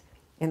spent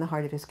in the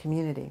heart of his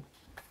community.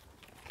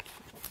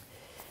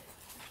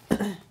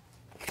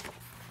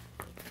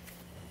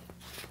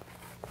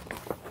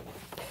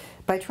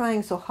 By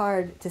trying so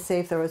hard to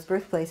save Thoreau's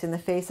birthplace in the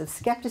face of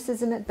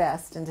skepticism at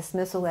best and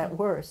dismissal at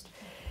worst,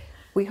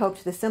 we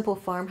hoped the simple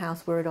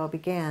farmhouse where it all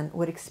began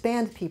would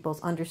expand people's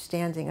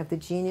understanding of the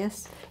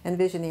genius and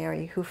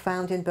visionary who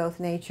found in both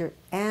nature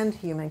and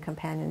human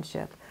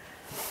companionship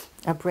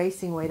a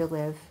bracing way to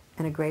live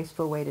and a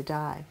graceful way to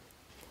die.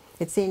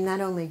 It seemed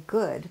not only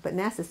good, but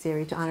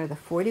necessary to honor the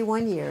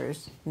 41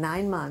 years,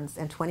 9 months,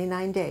 and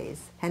 29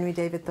 days Henry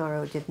David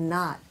Thoreau did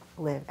not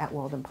live at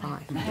Walden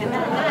Pond.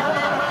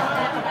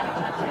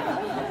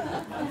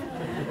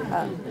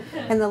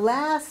 And the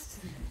last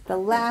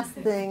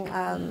thing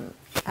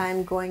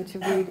I'm going to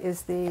read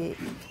is a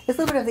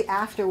little bit of the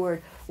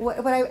afterword.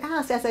 What I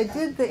asked, as I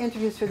did the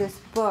interviews for this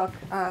book,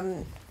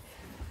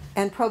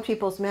 and probe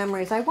people's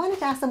memories, I wanted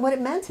to ask them what it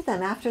meant to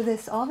them after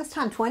all this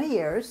time, 20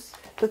 years,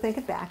 to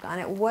think back on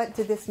it. What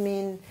did this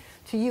mean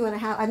to you? And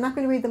I'm not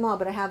going to read them all,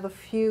 but I have a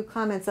few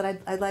comments that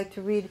I'd like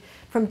to read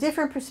from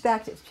different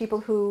perspectives,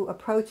 people who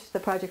approach the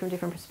project from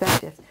different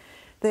perspectives.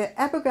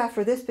 The epigraph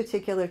for this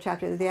particular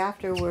chapter, the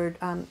afterword,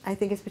 I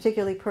think is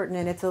particularly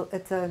pertinent.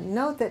 It's a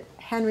note that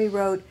Henry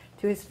wrote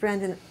to his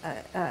friend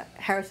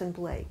Harrison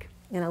Blake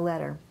in a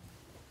letter.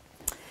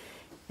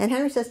 And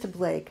Henry says to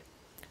Blake,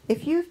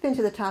 "If you've been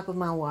to the top of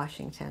Mount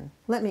Washington,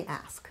 let me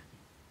ask,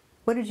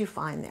 what did you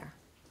find there?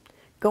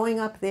 Going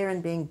up there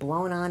and being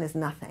blown on is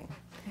nothing.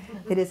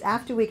 It is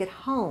after we get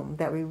home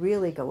that we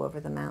really go over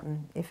the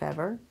mountain, if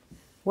ever.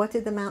 What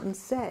did the mountain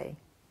say?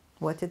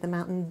 What did the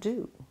mountain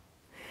do?"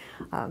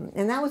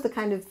 And that was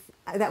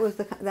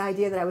the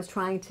idea that I was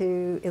trying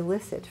to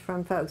elicit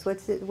from folks.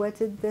 What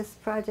did this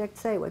project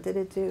say? What did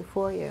it do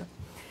for you?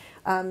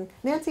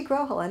 Nancy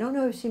Grohol, I don't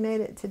know if she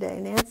made it today.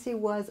 Nancy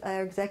was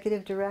our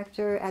executive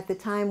director at the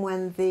time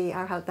when the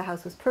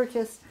house was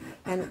purchased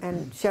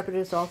and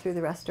shepherded us all through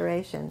the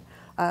restoration.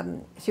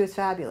 She was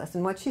fabulous.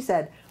 And what she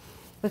said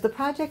was the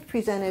project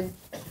presented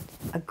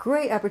a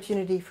great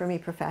opportunity for me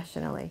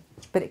professionally,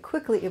 but it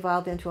quickly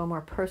evolved into a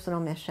more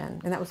personal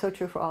mission. And that was so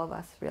true for all of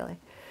us, really.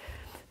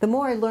 The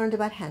more I learned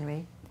about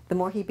Henry, the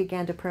more he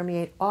began to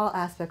permeate all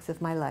aspects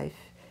of my life,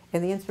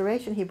 and the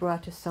inspiration he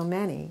brought to so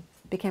many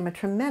became a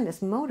tremendous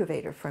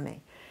motivator for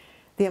me.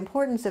 The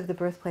importance of the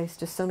birthplace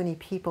to so many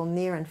people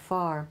near and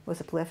far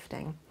was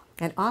uplifting,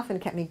 and often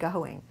kept me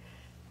going,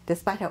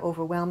 despite how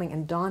overwhelming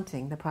and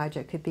daunting the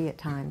project could be at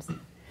times.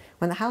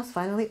 When the house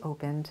finally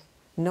opened,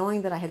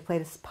 knowing that I had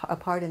played a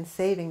part in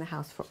saving the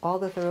house for all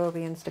the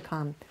Thoreauvians to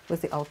come was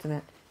the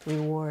ultimate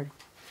reward.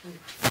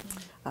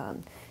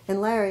 And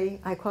Larry,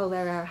 I call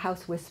Larry our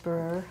house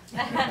whisperer.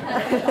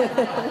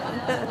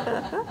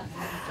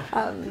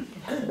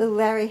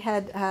 Larry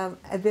had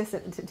this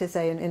to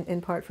say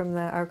in part from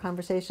our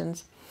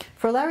conversations.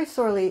 For Larry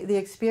Sorley, the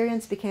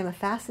experience became a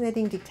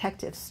fascinating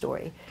detective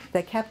story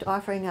that kept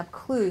offering up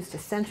clues to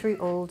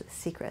century-old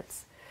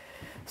secrets.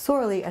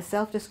 Sorley, a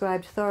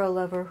self-described Thoreau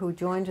lover who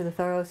joined the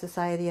Thoreau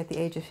Society at the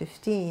age of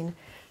 15,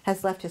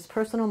 has left his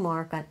personal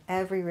mark on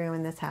every room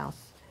in this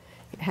house.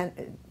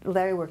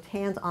 Larry worked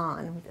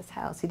hands-on with this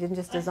house. He didn't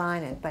just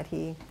design it, but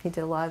he did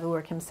a lot of the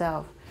work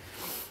himself.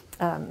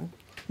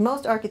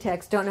 Most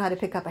architects don't know how to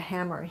pick up a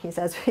hammer, he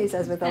says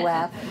with a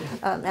laugh,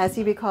 as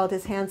he recalled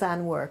his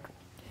hands-on work.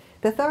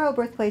 The Thoreau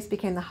birthplace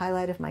became the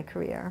highlight of my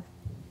career,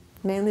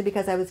 mainly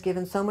because I was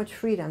given so much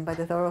freedom by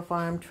the Thoreau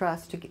Farm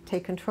Trust to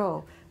take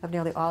control of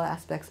nearly all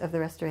aspects of the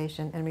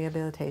restoration and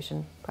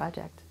rehabilitation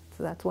project.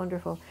 So that's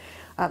wonderful.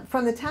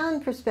 From the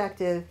town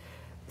perspective,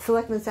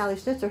 Selectman Sally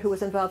Schnitzer, who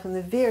was involved from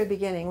the very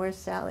beginning, where's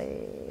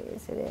Sally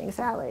sitting?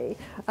 Sally,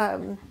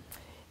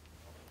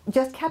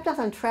 just kept us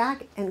on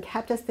track and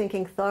kept us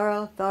thinking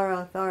Thoreau,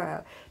 Thoreau,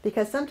 Thoreau.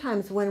 Because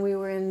sometimes when we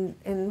were in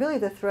really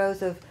the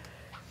throes of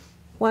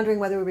wondering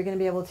whether we were going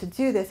to be able to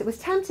do this, it was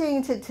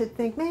tempting to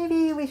think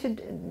maybe we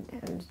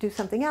should do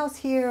something else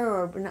here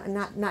or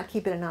not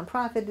keep it a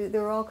nonprofit.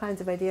 There were all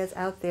kinds of ideas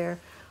out there.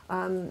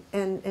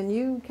 And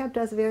you kept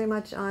us very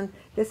much on,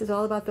 this is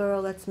all about Thoreau,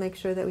 let's make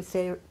sure that we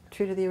stay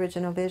true to the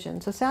original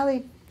vision. So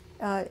Sally,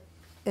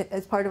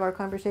 as part of our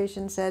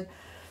conversation, said,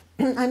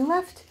 I'm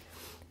left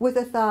with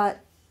the thought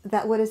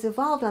that what has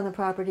evolved on the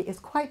property is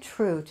quite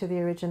true to the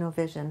original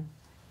vision.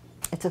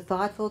 It's a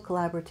thoughtful,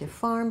 collaborative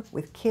farm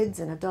with kids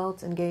and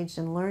adults engaged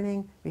in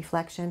learning,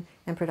 reflection,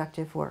 and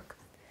productive work.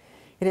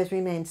 It has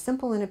remained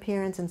simple in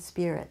appearance and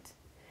spirit,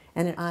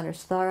 and it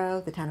honors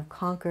Thoreau, the town of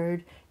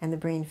Concord, and the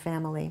Breen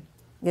family.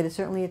 It is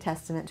certainly a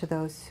testament to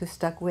those who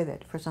stuck with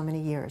it for so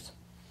many years,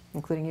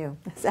 including you,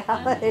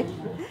 Sally.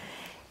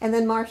 And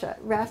then Marcia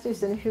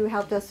Rasmussen, who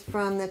helped us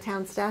from the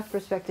town staff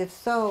perspective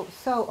so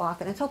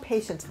often and so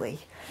patiently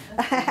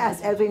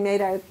as we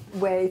made our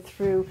way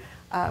through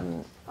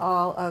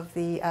all of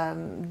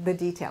the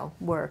detail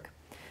work.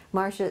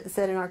 Marcia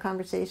said in our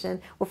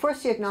conversation, well,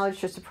 first she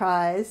acknowledged her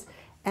surprise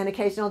and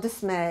occasional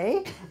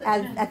dismay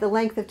at the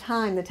length of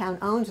time the town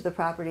owned the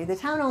property. The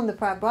town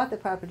bought the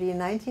property in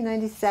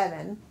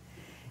 1997,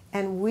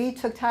 and we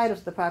took title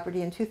to the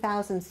property in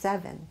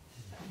 2007.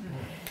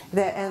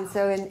 And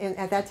so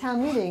at that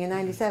town meeting in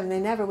 97, they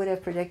never would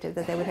have predicted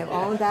that they would have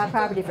owned that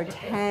property for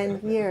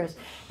 10 years.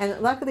 And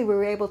luckily we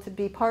were able to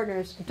be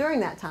partners during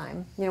that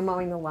time, you know,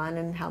 mowing the lawn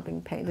and helping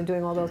paint and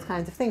doing all those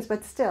kinds of things.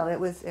 But still, it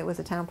was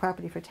a town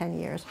property for 10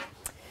 years.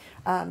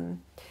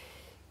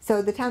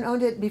 So the town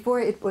owned it before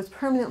it was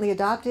permanently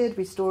adopted,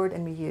 restored,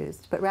 and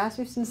reused. But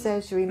Rasmussen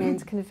says she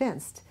remains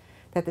convinced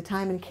that the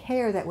time and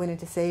care that went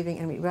into saving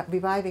and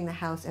reviving the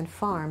house and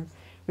farm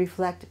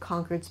reflect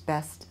Concord's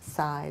best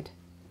side,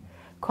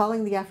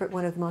 calling the effort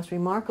one of the most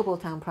remarkable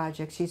town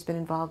projects she's been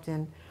involved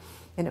in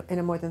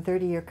a more than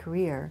 30-year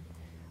career.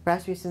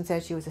 Rasmussen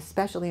said she was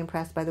especially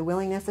impressed by the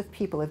willingness of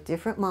people of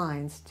different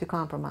minds to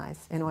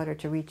compromise in order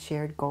to reach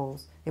shared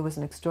goals. It was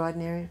an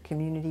extraordinary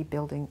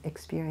community-building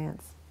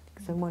experience.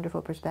 It's a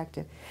wonderful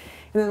perspective.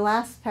 And then the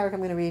last paragraph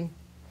I'm going to read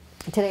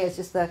today is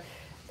just the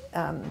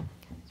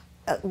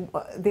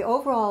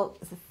overall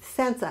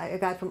sense I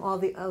got from a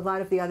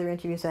lot of the other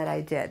interviews that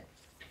I did.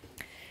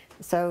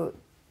 So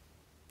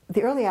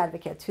the early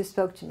advocates who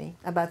spoke to me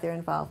about their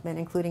involvement,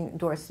 including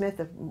Doris Smith,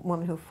 the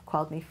woman who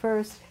called me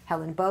first,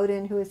 Helen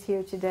Bowden, who is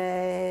here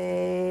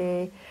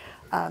today,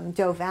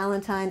 Joe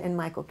Valentine and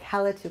Michael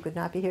Kellett, who could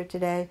not be here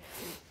today,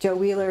 Joe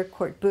Wheeler,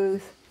 Court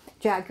Booth,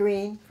 Jack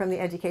Green from the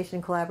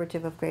Education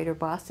Collaborative of Greater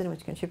Boston,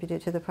 which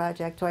contributed to the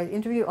project. So I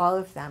interviewed all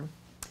of them.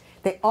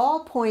 They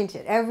all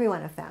pointed, every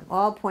one of them,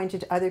 all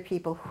pointed to other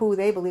people who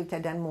they believed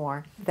had done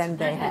more than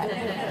they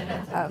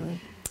had.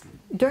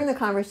 During the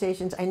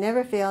conversations, I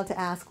never failed to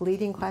ask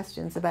leading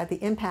questions about the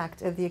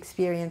impact of the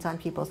experience on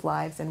people's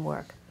lives and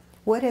work.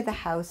 What had the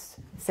house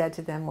said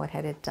to them? What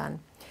had it done?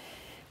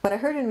 What I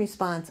heard in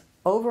response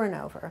over and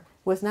over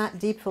was not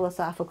deep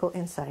philosophical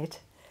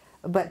insight,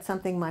 but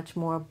something much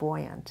more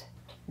buoyant,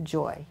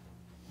 joy.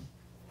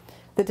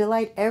 The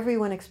delight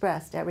everyone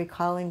expressed at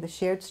recalling the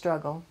shared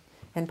struggle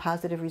and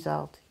positive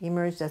result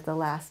emerged as the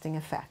lasting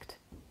effect,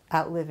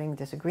 outliving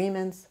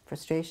disagreements,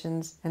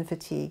 frustrations, and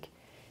fatigue.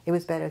 It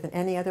was better than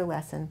any other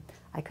lesson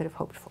I could have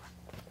hoped for.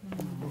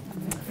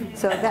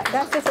 So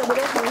that's just a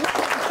little hint.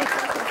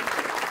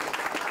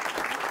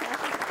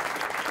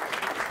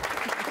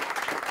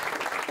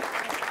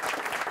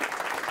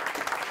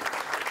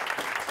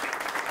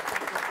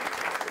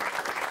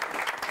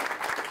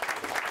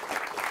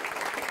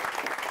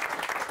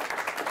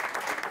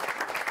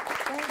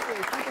 Thank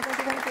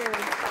you.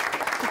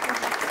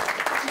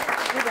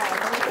 You guys,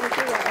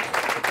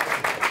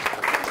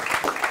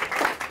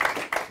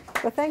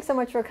 well, thanks so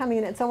much for coming,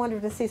 and it's so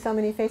wonderful to see so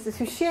many faces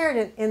who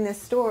shared in this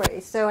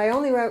story. So I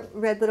only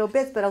read little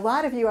bits, but a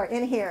lot of you are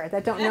in here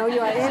that don't know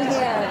you are in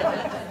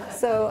here.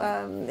 So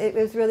it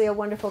was really a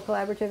wonderful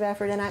collaborative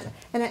effort. And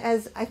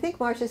as I think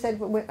Marcia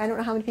said, I don't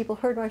know how many people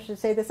heard Marcia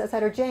say this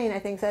outside, or Jane, I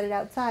think, said it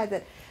outside,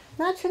 that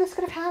I'm not sure this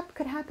could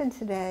happen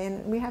today,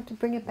 and we have to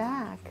bring it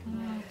back.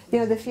 You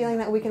know, the feeling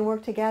that we can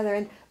work together.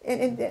 And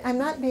I'm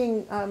not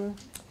being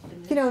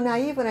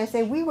naive when I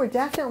say we were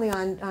definitely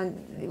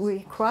we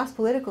crossed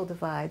political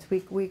divides,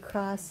 we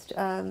crossed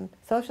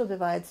social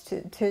divides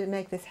to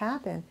make this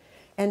happen.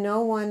 And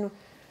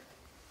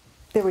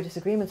there were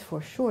disagreements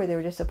for sure, there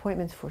were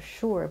disappointments for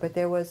sure, but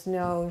there was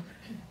no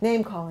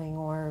name calling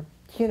or,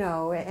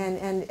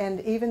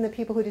 and even the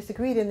people who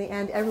disagreed, in the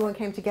end, everyone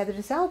came together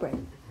to celebrate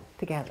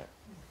together,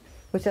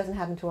 which doesn't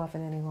happen too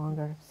often any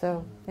longer.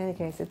 So, in any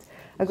case, it's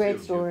a great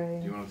story.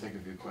 Do you want to take a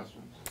few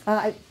questions?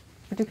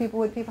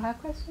 Would people have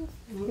questions?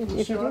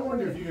 So I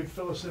wonder if you could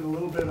fill us in a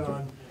little bit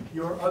on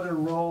your other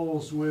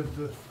roles with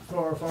the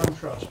Thoreau Farm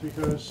Trust,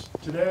 because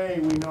today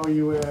we know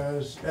you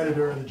as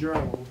editor of the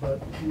journal,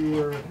 but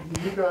you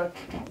got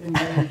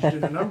engaged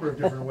in a number of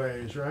different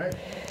ways, right?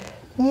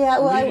 Yeah,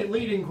 well,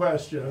 leading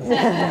question.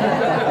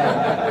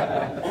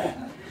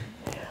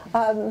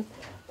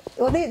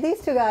 Well,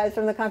 these two guys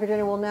from the Concord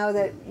Journal will know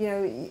that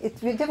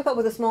it's difficult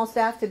with a small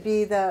staff to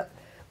be the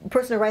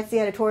person who writes the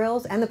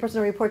editorials and the person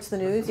who reports the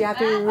news. You have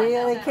to be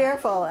really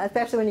careful,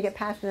 especially when you get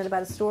passionate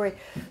about a story.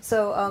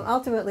 So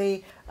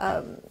ultimately,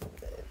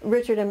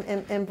 Richard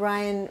and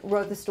Brian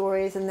wrote the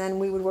stories, and then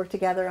we would work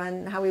together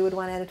on how we would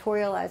want to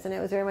editorialize, and it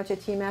was very much a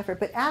team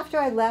effort. But after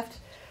I left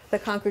the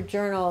Concord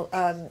Journal,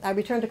 I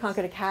returned to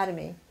Concord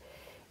Academy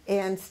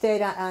and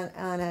stayed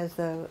on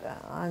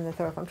the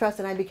Thoreau Farm Trust,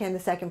 and I became the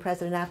second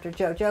president after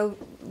Joe. Joe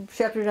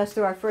shepherded us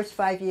through our first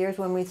 5 years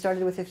when we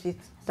started with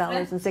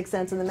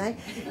 $50.06 in the May,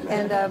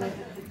 and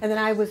then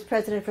I was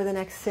president for the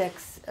next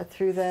 6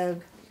 through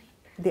the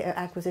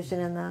acquisition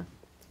and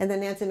then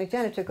Nancy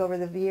McJenna took over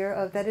the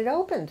year that it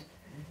opened.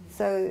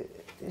 So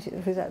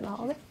who's that in the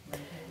hallway?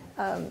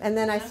 And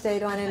then I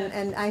stayed on,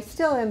 and I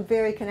still am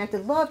very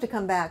connected. Love to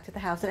come back to the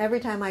house, and every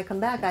time I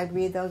come back, I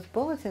read those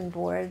bulletin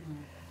board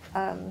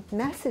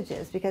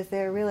messages, because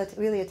they're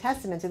really a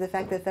testament to the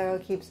fact that Thoreau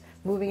keeps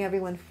moving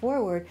everyone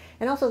forward,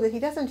 and also that he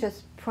doesn't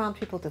just prompt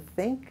people to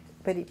think,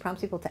 but he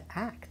prompts people to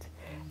act,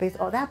 because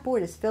all that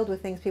board is filled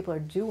with things people are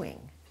doing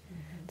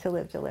to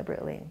live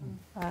deliberately.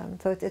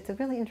 So it's a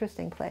really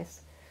interesting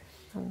place.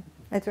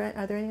 Are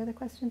there any other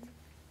questions?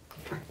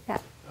 Yeah.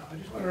 I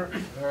just want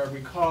to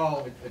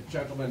recall a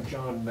gentleman,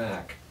 John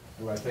Mack,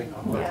 who I think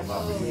might come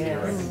up with you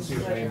here. I can see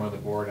his name on the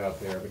board out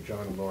there, but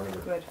John and Lorna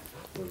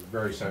was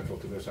very central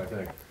to this, I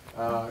think.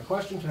 A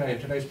question today,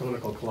 in today's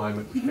political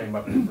climate, which came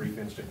up in a brief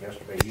instant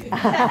yesterday evening,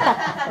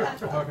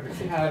 talking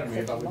to Academy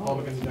about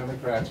Republicans and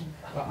Democrats.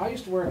 I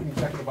used to work in the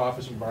Executive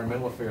Office of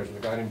Environmental Affairs with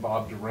a guy named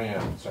Bob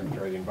Duran,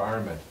 Secretary of the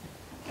Environment,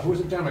 who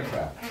was a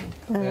Democrat.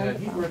 And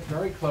he worked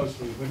very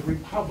closely with a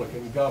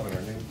Republican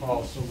governor named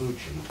Paul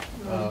Cellucci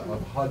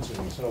of Hudson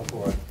and so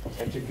forth.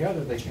 And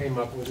together they came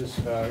up with this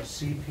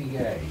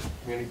CPA,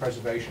 Community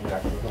Preservation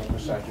Act, with a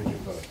percentage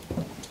of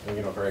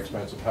a very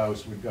expensive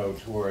house would go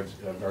towards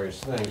various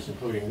things,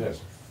 including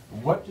this.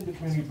 What did the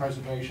Community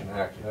Preservation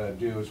Act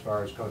do as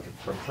far as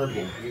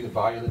contributing, either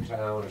via the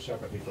town or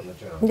separately from the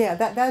town? Yeah,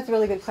 that's a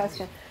really good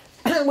question.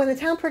 When the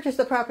town purchased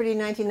the property in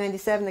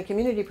 1997, the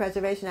Community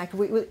Preservation Act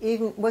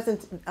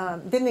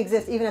didn't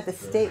exist even at the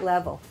state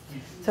level.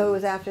 So it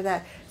was after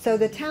that. So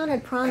the town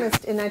had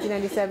promised in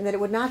 1997 that it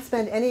would not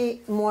spend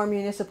any more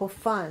municipal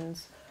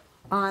funds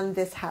on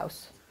this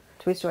house,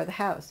 to restore the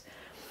house.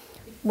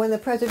 When the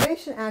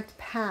Preservation Act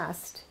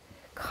passed,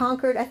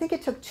 Concord, I think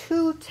it took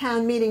 2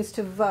 town meetings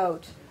to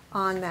vote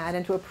on that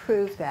and to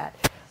approve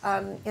that.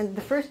 In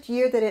the first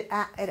year that it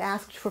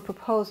asked for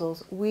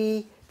proposals,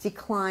 we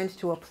declined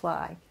to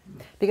apply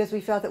because we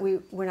felt that we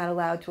were not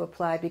allowed to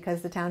apply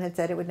because the town had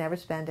said it would never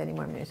spend any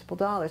more municipal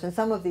dollars, and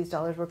some of these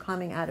dollars were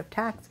coming out of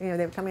tax. They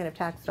were coming out of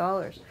tax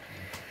dollars.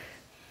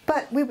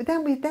 But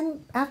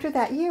then after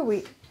that year,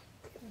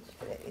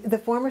 the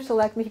former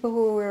select people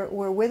who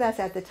were with us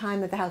at the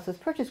time that the house was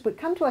purchased would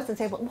come to us and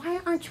say, well, why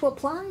aren't you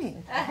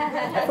applying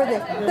for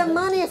this? The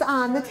money is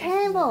on the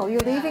table.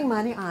 You're leaving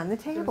money on the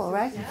table,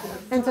 right?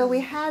 And so we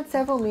had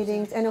several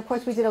meetings, and of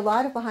course we did a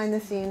lot of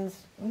behind-the-scenes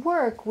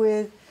work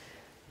with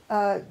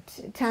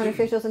town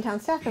officials and town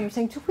staff members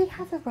saying, do we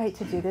have the right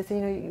to do this?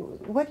 And,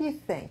 what do you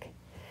think?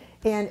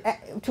 And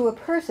to a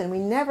person, we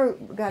never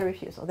got a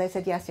refusal. They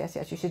said, yes, yes,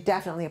 yes, you should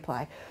definitely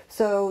apply.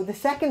 So the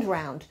second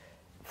round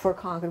for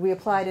Concord, we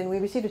applied and we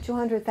received a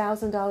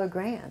 $200,000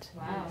 grant.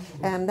 Wow.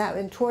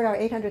 And toward our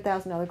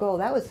 $800,000 goal,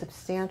 that was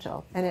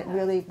substantial, and it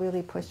really,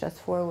 really pushed us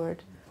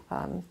forward.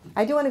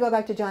 I do want to go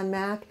back to John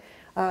Mack.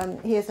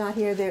 He is not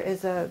here. There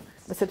is a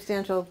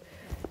substantial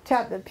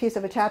piece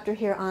of a chapter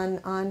here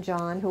on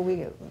John,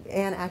 who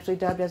Anne actually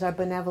dubbed as our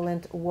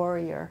benevolent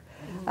warrior.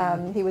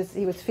 He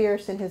was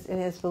fierce in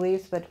his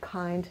beliefs, but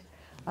kind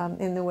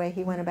in the way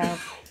he went about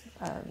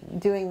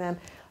doing them.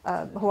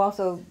 Who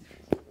also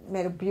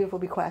made a beautiful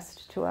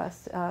bequest to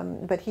us,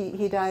 but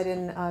he died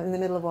in the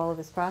middle of all of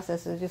this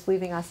process, just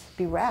leaving us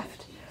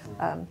bereft.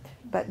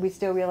 But we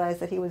still realize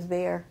that he was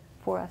there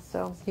for us,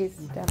 so he's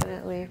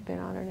definitely been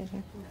honored in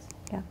here.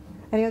 Yeah.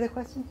 Any other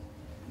questions?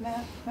 May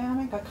I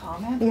make a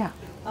comment? Yeah.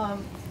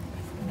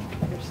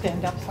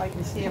 Stand up so I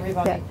can see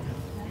everybody. Yeah.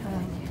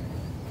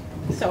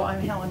 So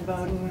I'm Helen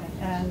Bowden,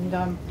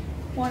 and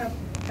want to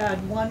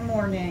add one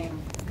more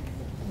name.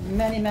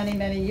 Many, many,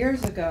 many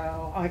years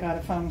ago, I got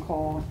a phone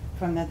call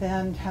from the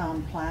then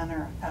town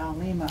planner, Al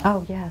Lima.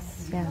 Oh,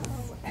 yes, yes.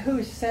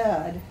 Who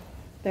said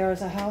there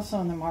was a house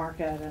on the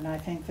market, and I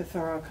think the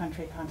Thoreau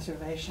Country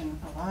Conservation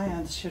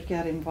Alliance should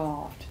get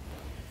involved.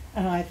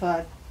 And I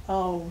thought,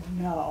 oh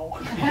no.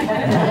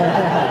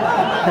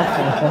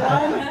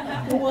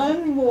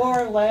 one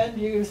more land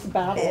use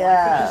battle.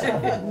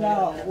 Yeah.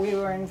 No, we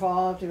were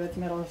involved with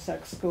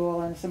Middlesex School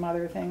and some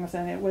other things,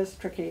 and it was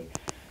tricky.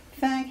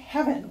 Thank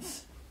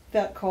heavens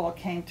that call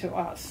came to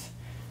us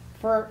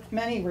for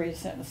many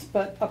reasons,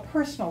 but a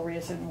personal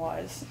reason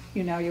was,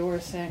 you were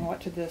saying, what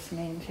did this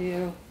mean to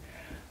you?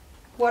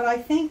 What I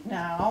think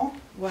now,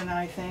 when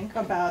I think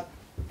about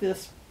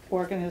this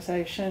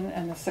organization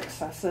and the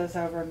successes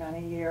over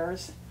many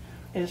years,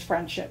 is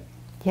friendship.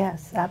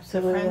 Yes,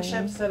 absolutely. The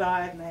friendships that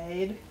I've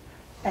made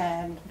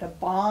and the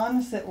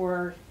bonds that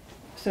were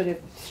sort of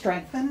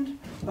strengthened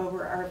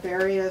over our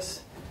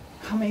various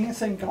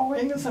comings and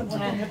goings. I'm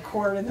looking at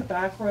Court in the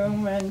back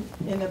room and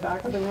in the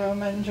back of the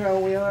room, and Joe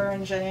Wheeler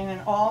and Jane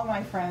and all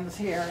my friends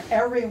here,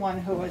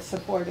 everyone who has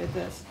supported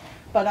this.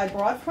 But I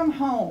brought from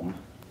home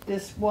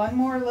this one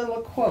more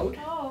little quote.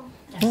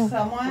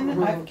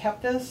 Someone, I've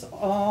kept this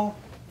all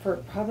for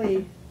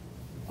probably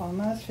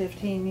almost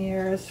 15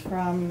 years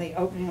from the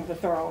opening of the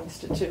Thoreau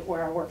Institute,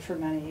 where I worked for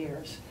many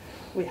years.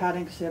 We had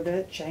an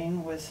exhibit.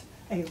 Jane was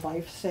a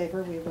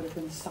lifesaver. We would have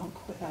been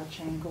sunk without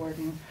Jane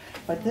Gordon.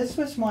 But this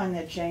was one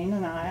that Jane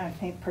and I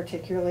think,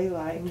 particularly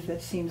liked,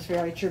 that seems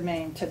very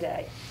germane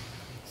today.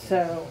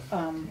 So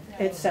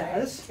it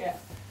says,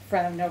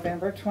 from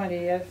November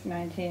 20th,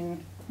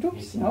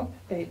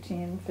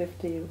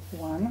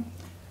 1851,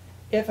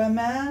 if a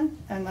man,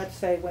 and let's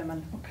say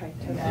women, okay,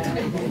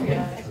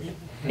 today.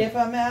 If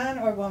a man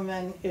or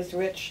woman is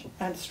rich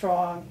and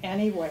strong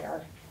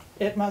anywhere,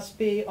 it must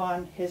be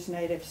on his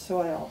native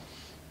soil.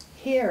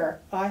 Here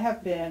I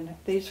have been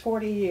these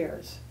 40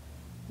 years,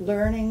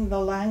 learning the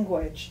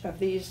language of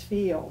these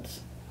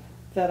fields,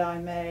 that I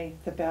may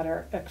the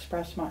better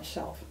express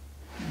myself.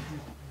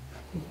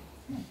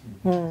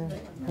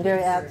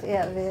 Very apt,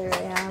 yeah, very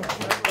apt.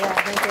 Yeah,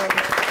 thank you.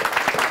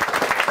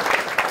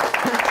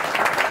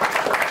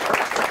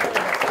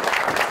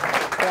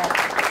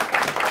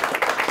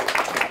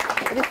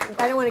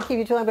 I don't want to keep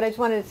you too long, but I just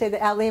wanted to say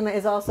that Al Lima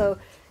is also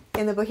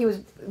in the book. He was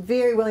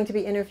very willing to be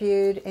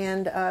interviewed,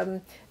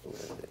 and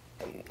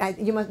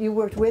you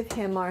worked with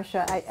him,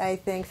 Marcia, I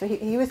think. So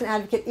he was an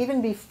advocate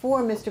even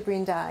before Mr.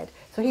 Breen died.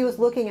 So he was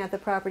looking at the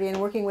property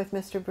and working with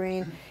Mr.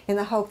 Breen in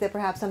the hope that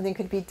perhaps something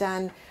could be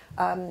done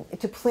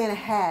to plan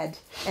ahead.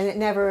 And it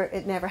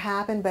never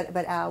happened.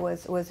 But Al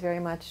was very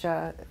much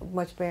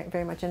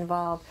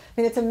involved.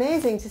 I mean, it's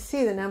amazing to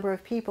see the number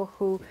of people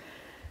who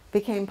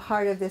became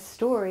part of this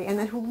story, and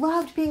then who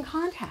loved being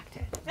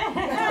contacted. They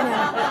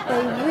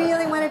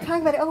really want to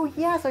talk about it. Oh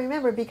yes, I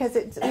remember, because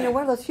it's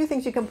one of those few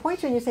things you can point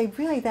to and you say,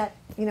 really, that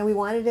we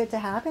wanted it to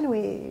happen,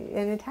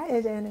 and it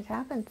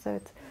happened. So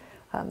it's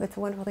a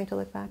wonderful thing to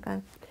look back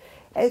on.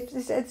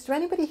 Is there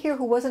anybody here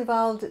who was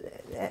involved?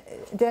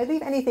 Did I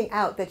leave anything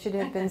out that should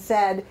have been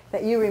said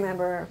that you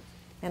remember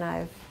and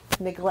I've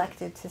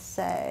neglected to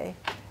say?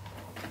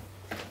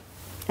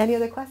 Any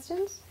other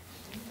questions?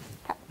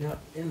 Now,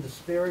 in the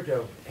spirit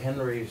of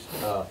Henry's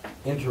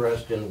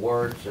interest in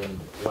words and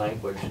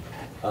language,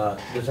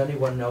 does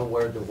anyone know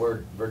where the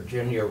word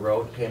Virginia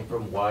Road came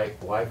from? Why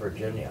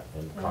Virginia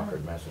in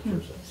Concord,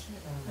 Massachusetts?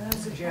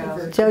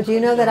 Joe, do you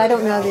know that? I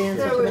don't know the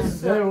answer to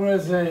that. There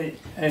was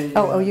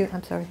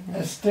I'm sorry.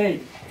 a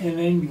state in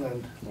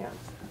England,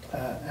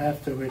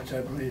 after which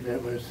I believe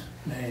it was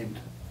named.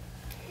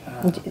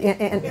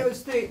 It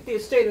was the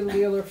estate of the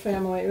Wheeler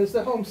family. It was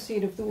the home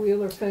seat of the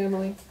Wheeler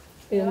family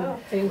in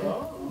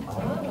England.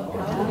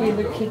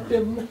 Wheeler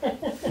Kingdom.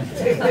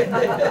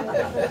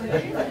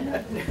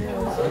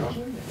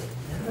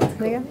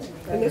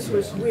 And this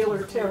was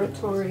Wheeler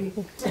territory.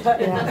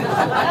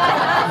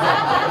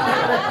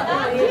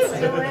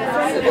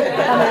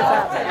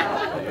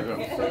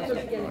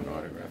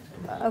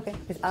 Okay,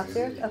 it's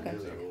upstairs? Okay.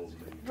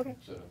 Okay.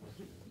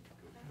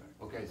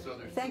 Okay, so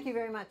there's... Thank you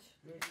very much.